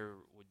difference there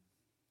would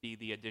be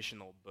the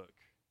additional book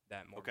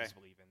that Mormons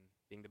believe in,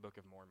 being the Book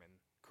of Mormon.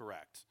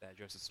 Correct. That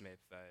Joseph Smith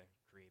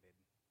created.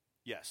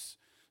 Yes.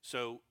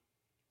 So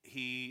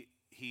he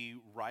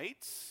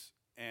writes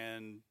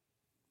and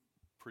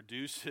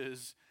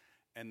produces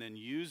and then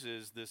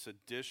uses this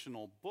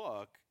additional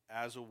book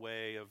as a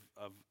way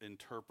of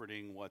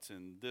interpreting what's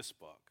in this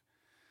book.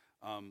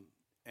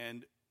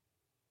 And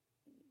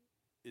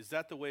is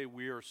that the way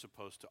we are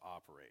supposed to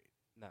operate?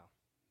 No,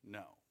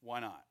 No.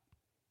 Why not?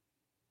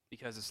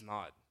 because it's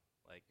not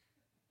like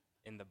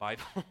in the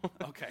Bible.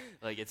 Okay.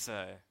 Like it's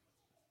a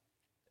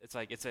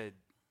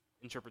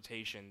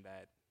interpretation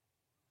that.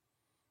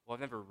 Well,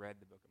 I've never read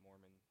the Book of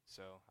Mormon,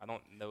 so I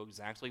don't know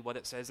exactly what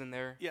it says in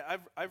there. Yeah,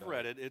 I've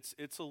read it.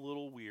 It's a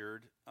little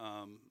weird.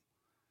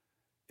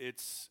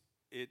 It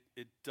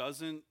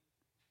doesn't.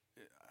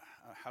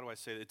 How do I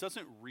say it? It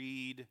doesn't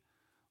read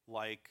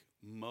like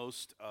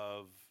most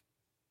of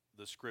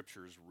the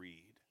scriptures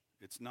read.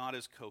 It's not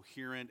as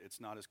coherent.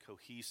 It's not as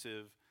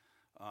cohesive.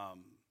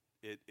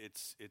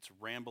 It's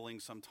rambling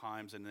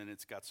sometimes, and then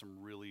it's got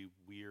some really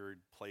weird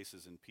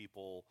places and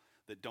people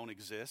that don't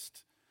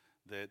exist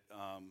that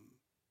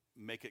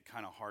make it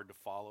kind of hard to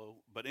follow.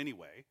 But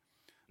anyway,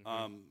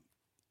 Mm-hmm.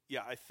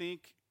 I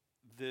think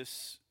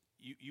this,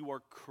 you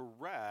are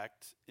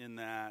correct in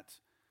that,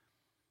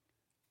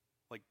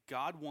 like,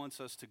 God wants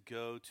us to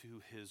go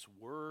to his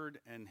word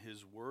and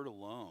his word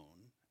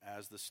alone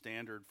as the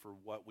standard for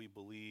what we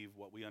believe,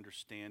 what we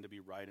understand to be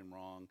right and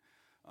wrong.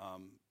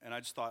 And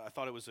I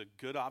thought it was a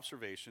good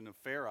observation, a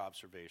fair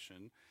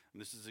observation,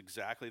 and this is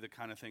exactly the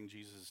kind of thing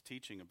Jesus is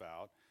teaching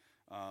about.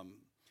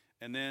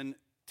 And then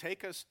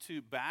take us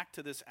back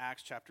to this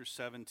Acts chapter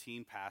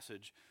 17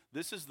 passage.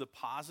 This is the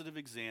positive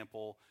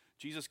example.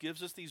 Jesus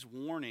gives us these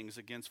warnings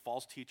against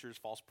false teachers,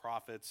 false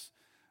prophets,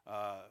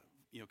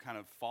 kind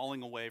of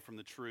falling away from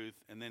the truth.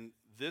 And then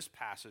this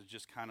passage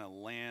just kind of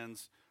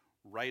lands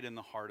right in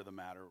the heart of the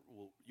matter.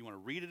 You want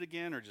to read it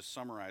again or just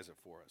summarize it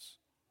for us?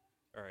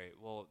 All right.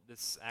 Well,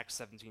 this Acts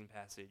 17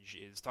 passage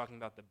is talking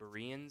about the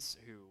Bereans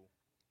who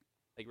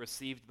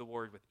received the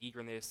word with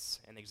eagerness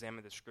and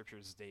examined the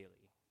scriptures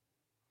daily.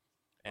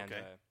 And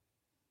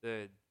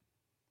okay.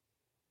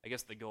 I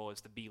guess the goal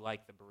is to be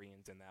like the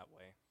Bereans in that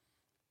way.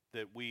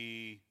 That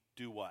we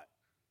do what?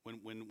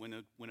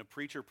 When a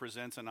preacher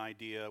presents an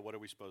idea, what are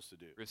we supposed to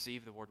do?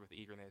 Receive the word with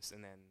eagerness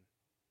and then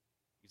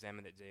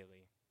examine it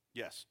daily.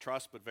 Yes,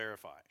 trust but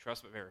verify.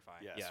 Trust but verify.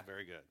 Yes, yeah.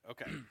 Very good.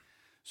 Okay.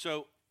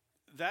 So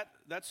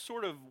that's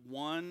sort of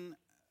one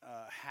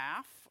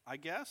half, I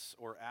guess,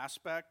 or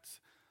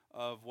aspect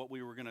of what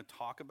we were going to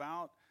talk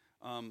about.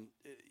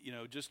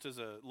 Just as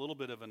a little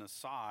bit of an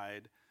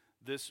aside,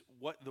 the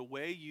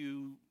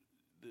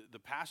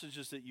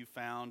passages that you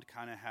found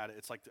kind of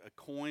it's like a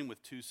coin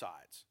with two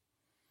sides.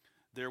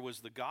 There was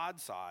the God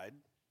side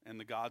and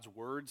the God's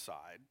word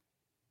side,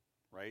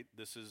 right?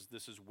 This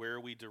is where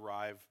we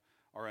derive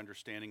our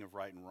understanding of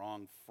right and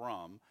wrong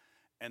from.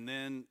 And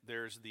then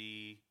there's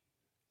the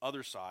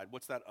other side.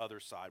 What's that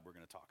other side we're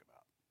going to talk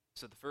about?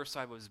 So the first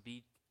side was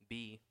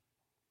be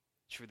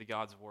true to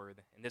God's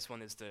word, and this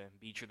one is to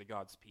be true to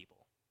God's people.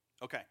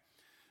 Okay.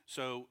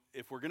 So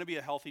if we're going to be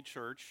a healthy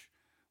church,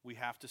 we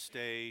have to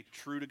stay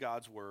true to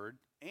God's word,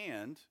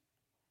 and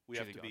we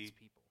have to be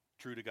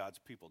true to God's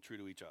people, true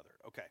to each other.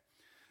 Okay.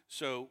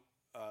 So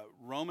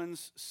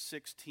Romans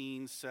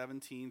 16,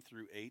 17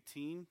 through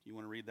 18. You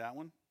want to read that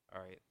one?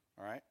 All right.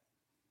 All right.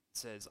 It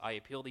says, I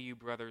appeal to you,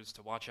 brothers,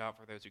 to watch out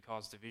for those who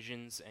cause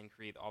divisions and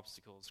create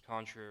obstacles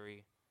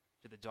contrary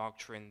to the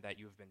doctrine that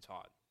you have been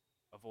taught.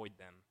 Avoid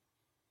them.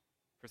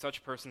 For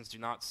such persons do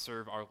not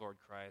serve our Lord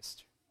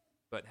Christ,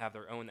 but have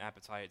their own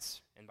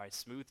appetites, and by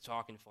smooth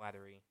talk and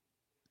flattery,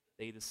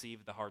 they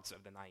deceive the hearts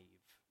of the naive.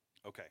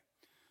 Okay.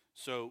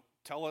 So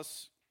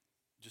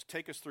just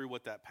take us through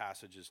what that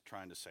passage is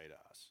trying to say to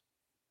us.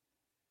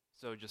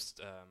 So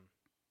just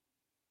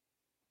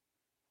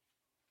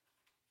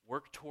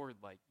work toward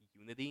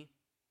unity.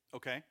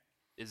 Okay.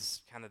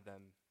 Is kind of the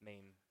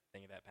main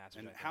thing of that passage.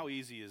 And how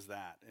easy is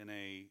that in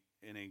a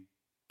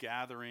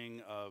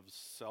gathering of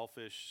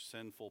selfish,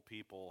 sinful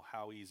people?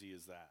 How easy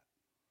is that?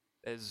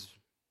 Is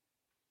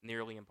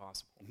nearly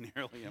impossible.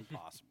 Nearly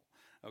impossible.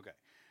 Okay,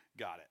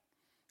 got it.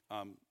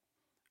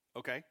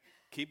 Okay,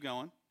 keep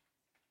going.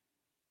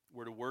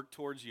 We're to work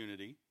towards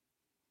unity.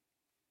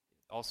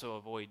 Also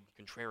avoid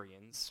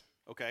contrarians.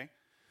 Okay,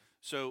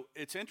 so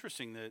it's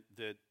interesting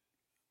that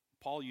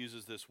Paul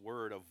uses this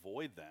word,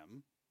 avoid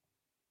them,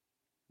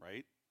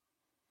 right?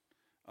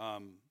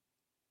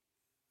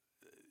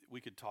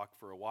 We could talk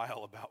for a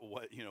while about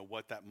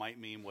what that might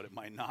mean, what it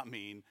might not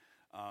mean.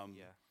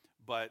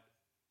 But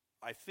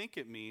I think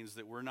it means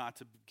that we're not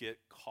to get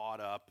caught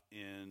up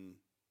in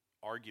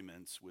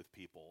arguments with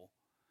people.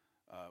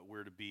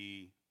 We're to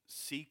be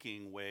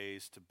seeking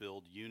ways to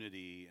build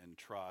unity and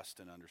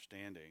trust and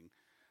understanding.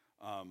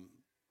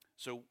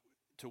 So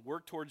to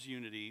work towards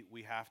unity,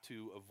 we have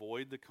to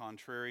avoid the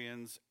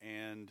contrarians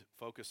and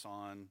focus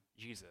on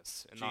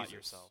Jesus and not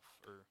yourself.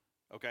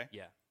 Okay?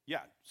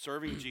 Yeah,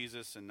 serving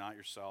Jesus and not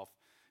yourself.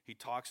 He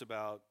talks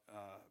about,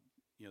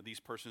 these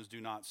persons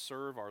do not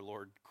serve our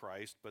Lord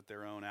Christ, but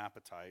their own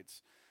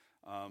appetites.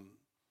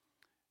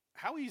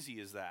 How easy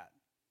is that?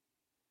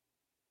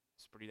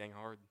 It's pretty dang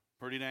hard.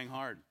 Pretty dang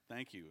hard.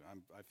 Thank you.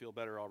 I feel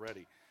better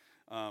already.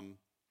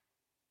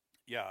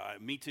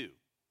 Me too,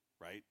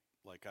 right?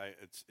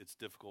 It's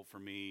difficult for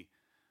me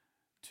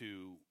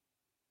to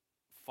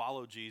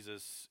follow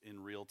Jesus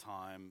in real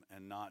time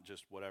and not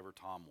just whatever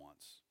Tom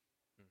wants,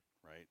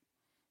 right?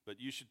 But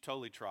you should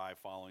totally try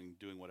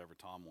doing whatever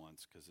Tom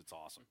wants because it's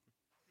awesome.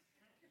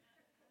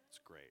 It's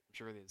great. I'm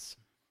sure it is.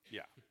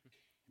 Yeah,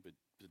 but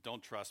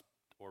don't trust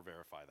or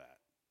verify that.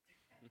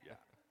 Yeah.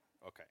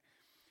 Okay.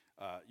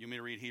 You want me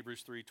to read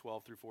Hebrews 3,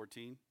 12 through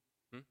 14?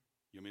 You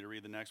want me to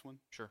read the next one?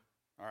 Sure.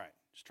 All right.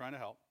 Just trying to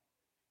help.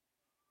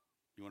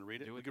 You want to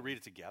read it? We could read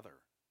it together.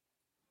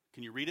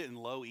 Can you read it in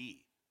low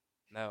E?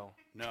 No.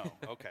 No.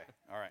 Okay.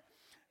 All right.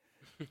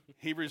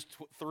 Hebrews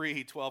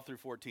 3, 12 through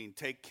 14.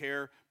 Take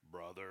care,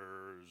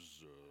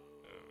 brothers,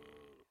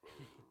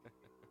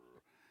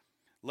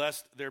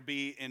 lest there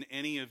be in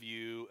any of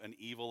you an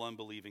evil,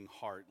 unbelieving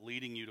heart,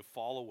 leading you to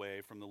fall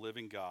away from the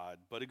living God.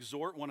 But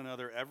exhort one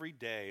another every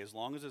day, as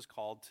long as it's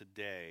called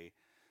today,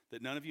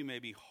 that none of you may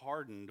be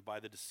hardened by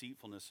the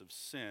deceitfulness of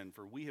sin.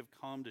 For we have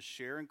come to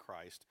share in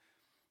Christ,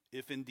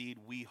 if indeed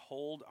we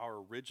hold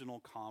our original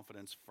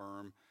confidence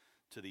firm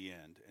to the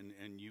end.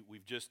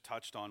 We've just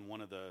touched on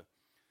one of the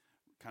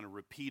kind of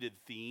repeated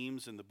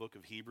themes in the book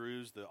of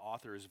Hebrews. The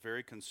author is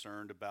very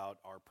concerned about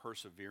our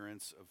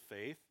perseverance of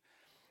faith.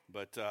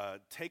 But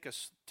take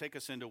us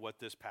into what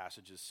this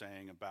passage is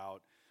saying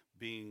about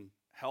being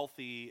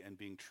healthy and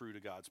being true to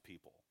God's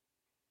people.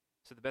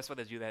 So the best way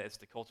to do that is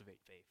to cultivate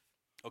faith.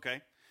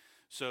 Okay?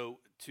 So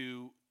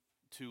to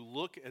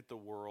look at the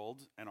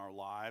world and our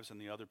lives and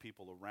the other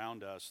people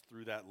around us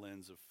through that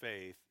lens of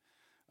faith,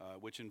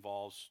 which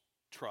involves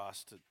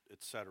trust,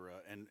 etc.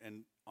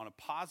 And on a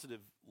positive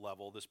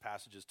level, this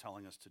passage is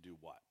telling us to do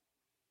what?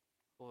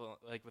 Well,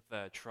 like with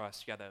the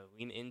trust, you got to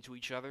lean into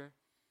each other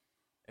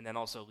and then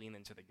also lean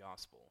into the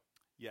gospel.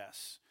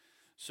 Yes.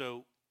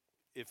 So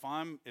if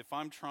I'm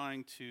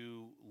trying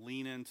to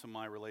lean into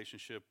my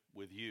relationship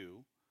with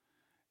you,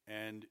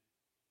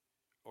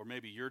 or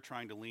maybe you're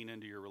trying to lean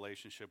into your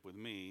relationship with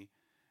me,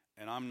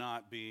 and I'm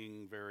not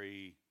being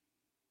very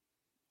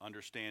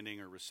understanding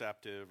or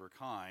receptive or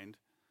kind,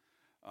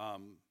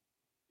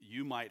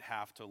 you might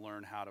have to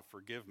learn how to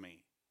forgive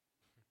me,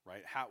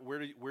 right?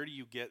 Where do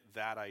you get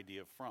that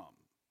idea from?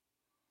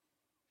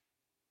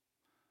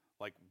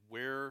 Like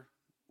where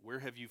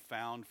have you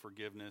found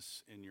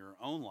forgiveness in your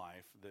own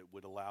life that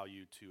would allow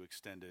you to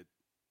extend it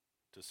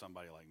to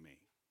somebody like me?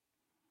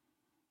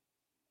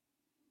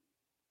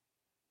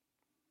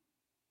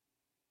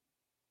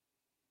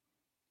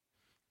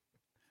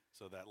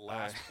 So that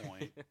last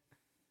point.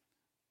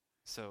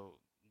 So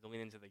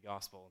lean into the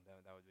gospel,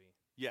 that would be.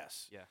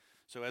 Yes. Yeah.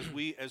 So as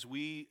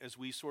we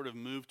sort of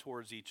move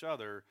towards each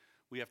other,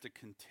 we have to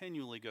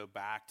continually go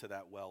back to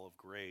that well of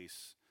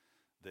grace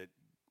that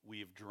we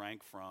have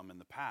drank from in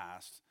the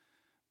past,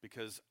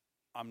 because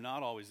I'm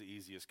not always the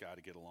easiest guy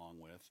to get along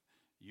with.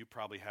 You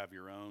probably have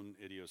your own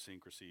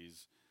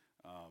idiosyncrasies,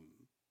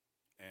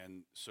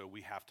 and so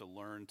we have to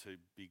learn to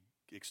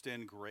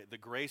extend the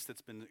grace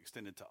that's been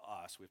extended to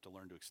us. We have to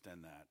learn to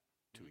extend that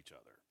to each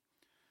other.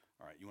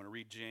 All right, you want to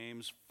read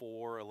James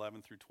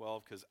 4:11 through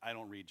 12? Because I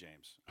don't read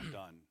James. I'm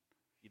done.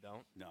 You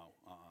don't? No,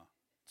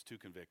 it's too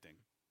convicting.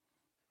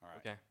 All right.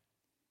 Okay.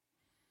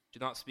 Do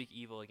not speak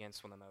evil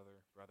against one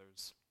another,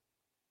 brothers.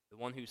 The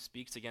one who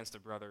speaks against a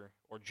brother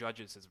or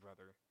judges his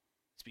brother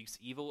speaks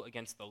evil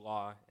against the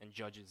law and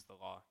judges the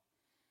law.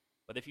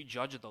 But if you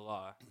judge the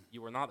law,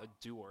 you are not a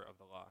doer of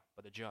the law,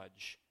 but a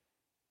judge.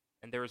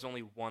 And there is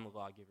only one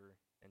lawgiver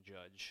and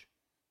judge,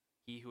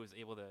 he who is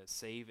able to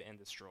save and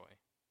destroy.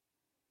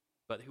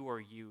 But who are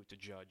you to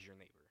judge your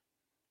neighbor?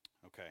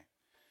 Okay.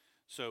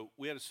 So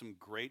we had some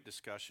great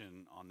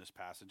discussion on this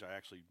passage. I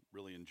actually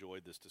really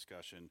enjoyed this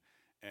discussion.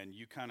 And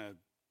you kind of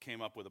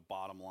came up with a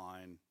bottom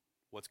line.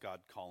 What's God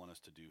calling us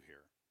to do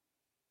here?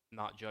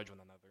 Not judge one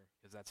another,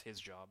 because that's his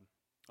job.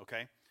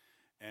 Okay.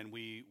 And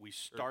we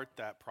start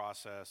that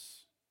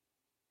process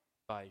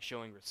by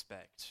showing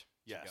respect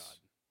to God.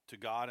 To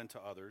God and to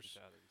others. To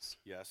others.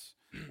 Yes.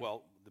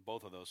 Well,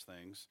 both of those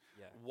things.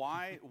 Yeah.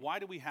 Why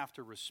do we have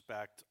to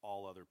respect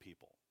all other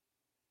people?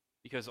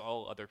 Because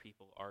all other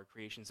people are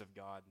creations of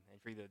God,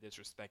 and for you to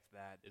disrespect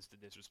that is to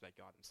disrespect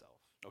God himself.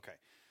 Okay.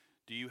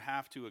 Do you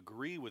have to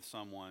agree with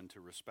someone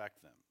to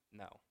respect them?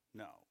 No.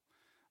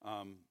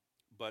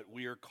 But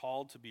we are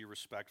called to be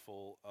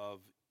respectful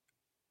of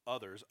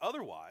others.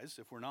 Otherwise,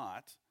 if we're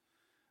not,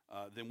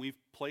 then we've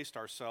placed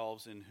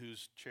ourselves in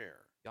whose chair?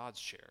 God's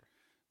chair.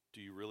 Do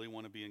you really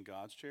want to be in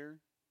God's chair?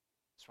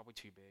 It's probably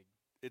too big.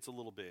 It's a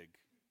little big.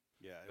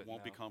 Yeah, But it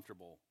won't be no.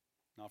 comfortable.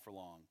 Not for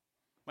long.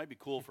 Might be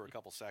cool for a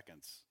couple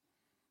seconds,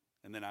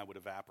 and then I would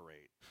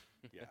evaporate.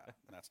 Yeah,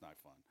 that's not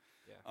fun.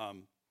 Yeah.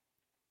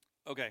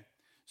 Okay,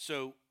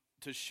 so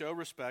to show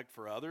respect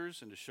for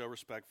others and to show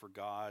respect for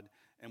God,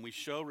 and we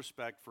show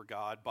respect for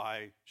God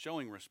by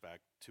showing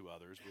respect to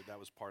others. That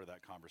was part of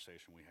that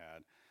conversation we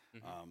had.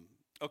 Mm-hmm.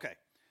 Okay,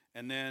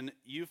 and then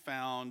you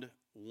found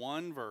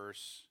one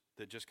verse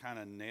that just kind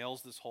of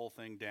nails this whole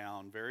thing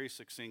down very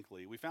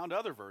succinctly. We found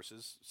other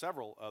verses,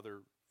 several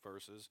other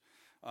verses,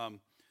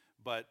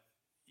 but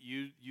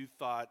you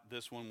thought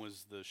this one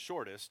was the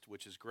shortest,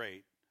 which is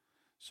great.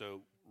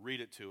 So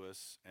read it to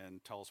us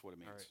and tell us what it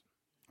means.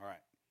 All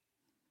right.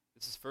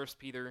 This is 1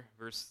 Peter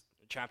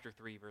chapter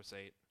 3, verse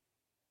 8.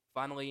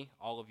 Finally,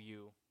 all of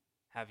you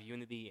have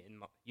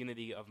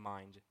unity of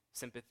mind,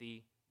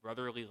 sympathy,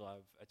 brotherly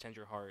love, a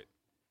tender heart,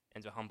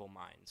 and a humble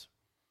mind.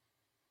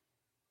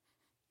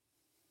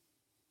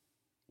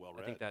 Well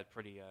read. I think that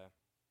pretty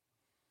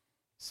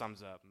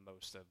sums up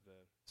most of the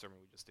sermon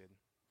we just did.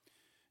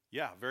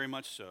 Yeah, very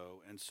much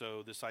so. And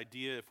so this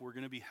idea, if we're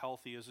going to be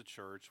healthy as a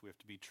church, we have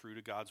to be true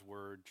to God's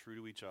word, true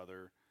to each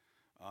other.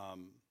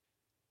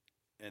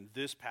 And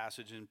this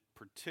passage in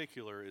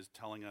particular is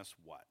telling us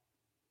what?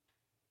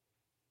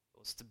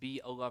 Well, it's to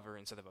be a lover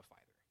instead of a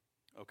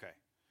fighter. Okay.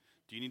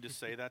 Do you need to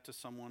say that to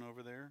someone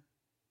over there?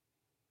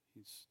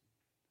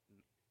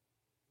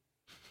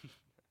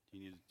 Do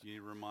you need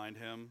to remind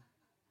him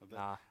of that?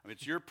 Nah. I mean,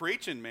 it's your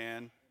preaching,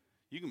 man.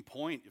 You can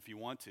point if you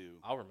want to.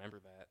 I'll remember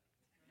that.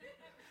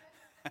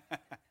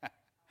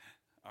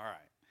 All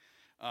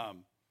right.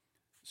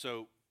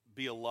 So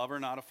be a lover,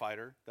 not a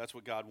fighter. That's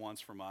what God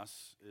wants from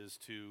us, is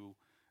to,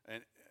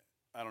 and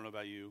I don't know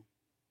about you,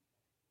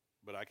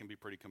 but I can be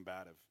pretty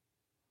combative.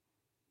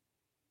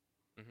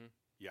 Mm-hmm.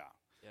 Yeah.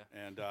 Yeah.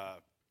 And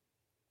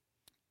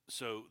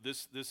so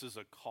this is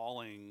a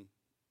calling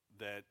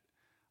that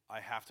I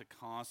have to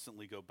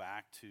constantly go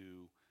back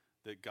to,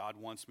 that God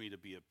wants me to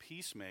be a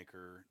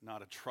peacemaker,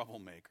 not a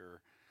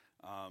troublemaker.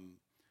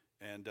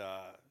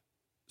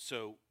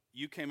 So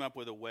you came up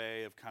with a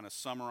way of kind of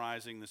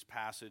summarizing this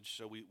passage.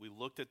 So we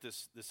looked at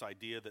this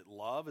idea that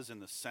love is in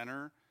the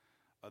center.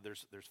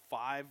 There's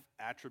 5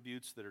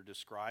 attributes that are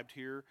described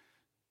here.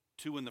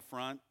 2 in the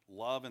front,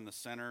 love in the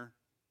center,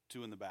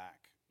 2 in the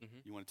back. Mm-hmm.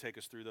 You want to take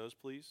us through those,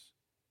 please?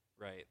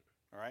 Right.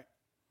 All right.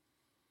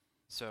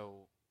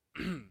 So,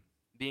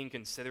 being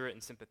considerate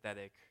and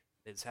sympathetic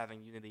is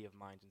having unity of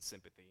mind and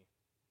sympathy.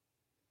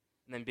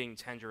 And then being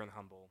tender and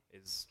humble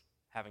is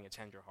having a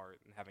tender heart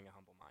and having a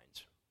humble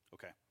mind.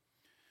 Okay.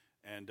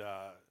 And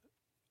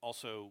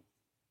also,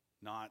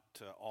 not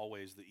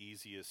always the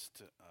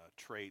easiest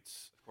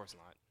traits, Of course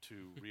not.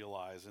 to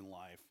realize in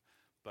life.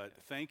 But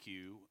thank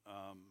you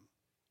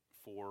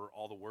for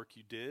all the work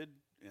you did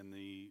and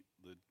the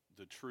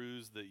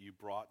truths that you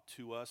brought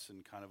to us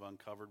and kind of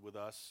uncovered with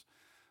us.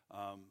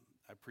 I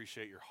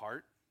appreciate your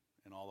heart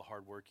and all the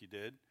hard work you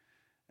did,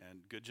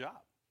 and good job.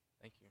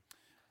 Thank you.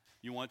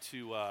 You want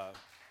to...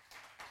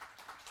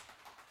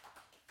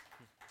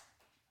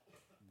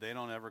 They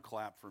don't ever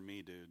clap for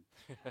me, dude.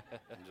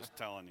 I'm just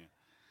telling you.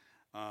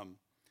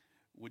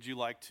 Would you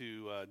like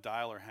to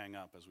dial or hang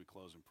up as we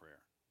close in prayer?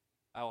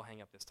 I will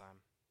hang up this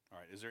time. All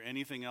right. Is there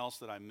anything else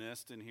that I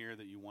missed in here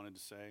that you wanted to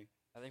say?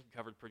 I think we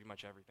covered pretty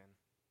much everything.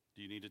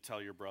 Do you need to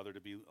tell your brother to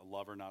be a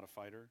lover, not a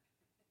fighter?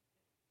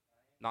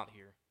 Not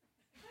here.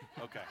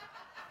 Okay.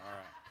 All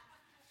right.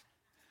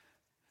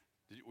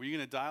 Were you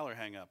going to dial or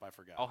hang up? I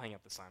forgot. I'll hang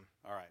up this time.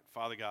 All right.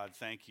 Father God,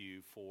 thank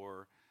you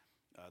for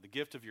the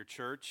gift of your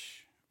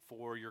church,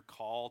 for your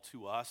call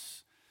to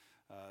us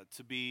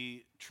to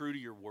be true to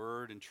your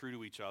word and true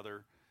to each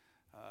other.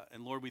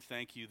 And Lord, we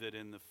thank you that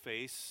in the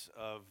face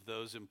of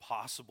those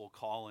impossible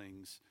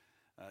callings,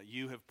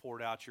 you have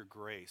poured out your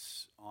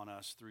grace on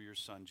us through your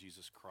Son,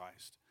 Jesus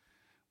Christ.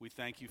 We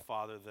thank you,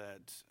 Father,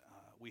 that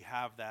we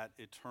have that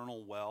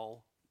eternal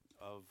well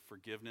of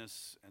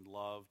forgiveness and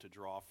love to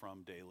draw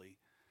from daily.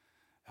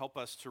 Help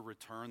us to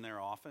return there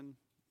often,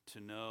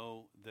 to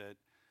know that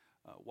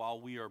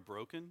while we are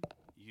broken,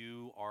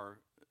 you are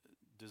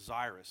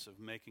desirous of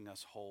making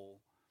us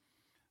whole,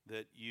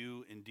 that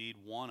you indeed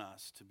want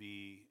us to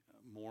be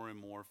more and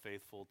more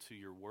faithful to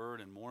your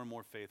word and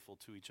more faithful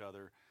to each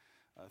other.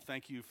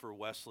 Thank you for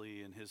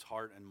Wesley and his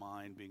heart and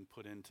mind being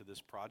put into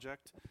this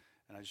project.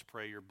 And I just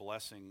pray your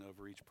blessing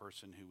over each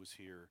person who was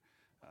here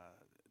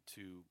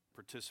to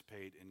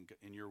participate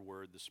in your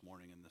word this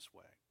morning in this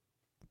way.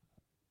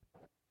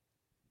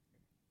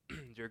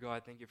 Dear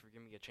God, thank you for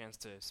giving me a chance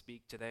to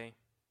speak today.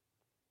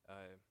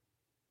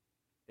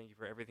 Thank you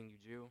for everything you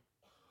do.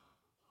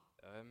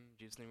 In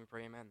Jesus' name we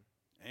pray, amen.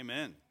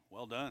 Amen.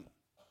 Well done.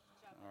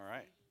 All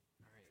right.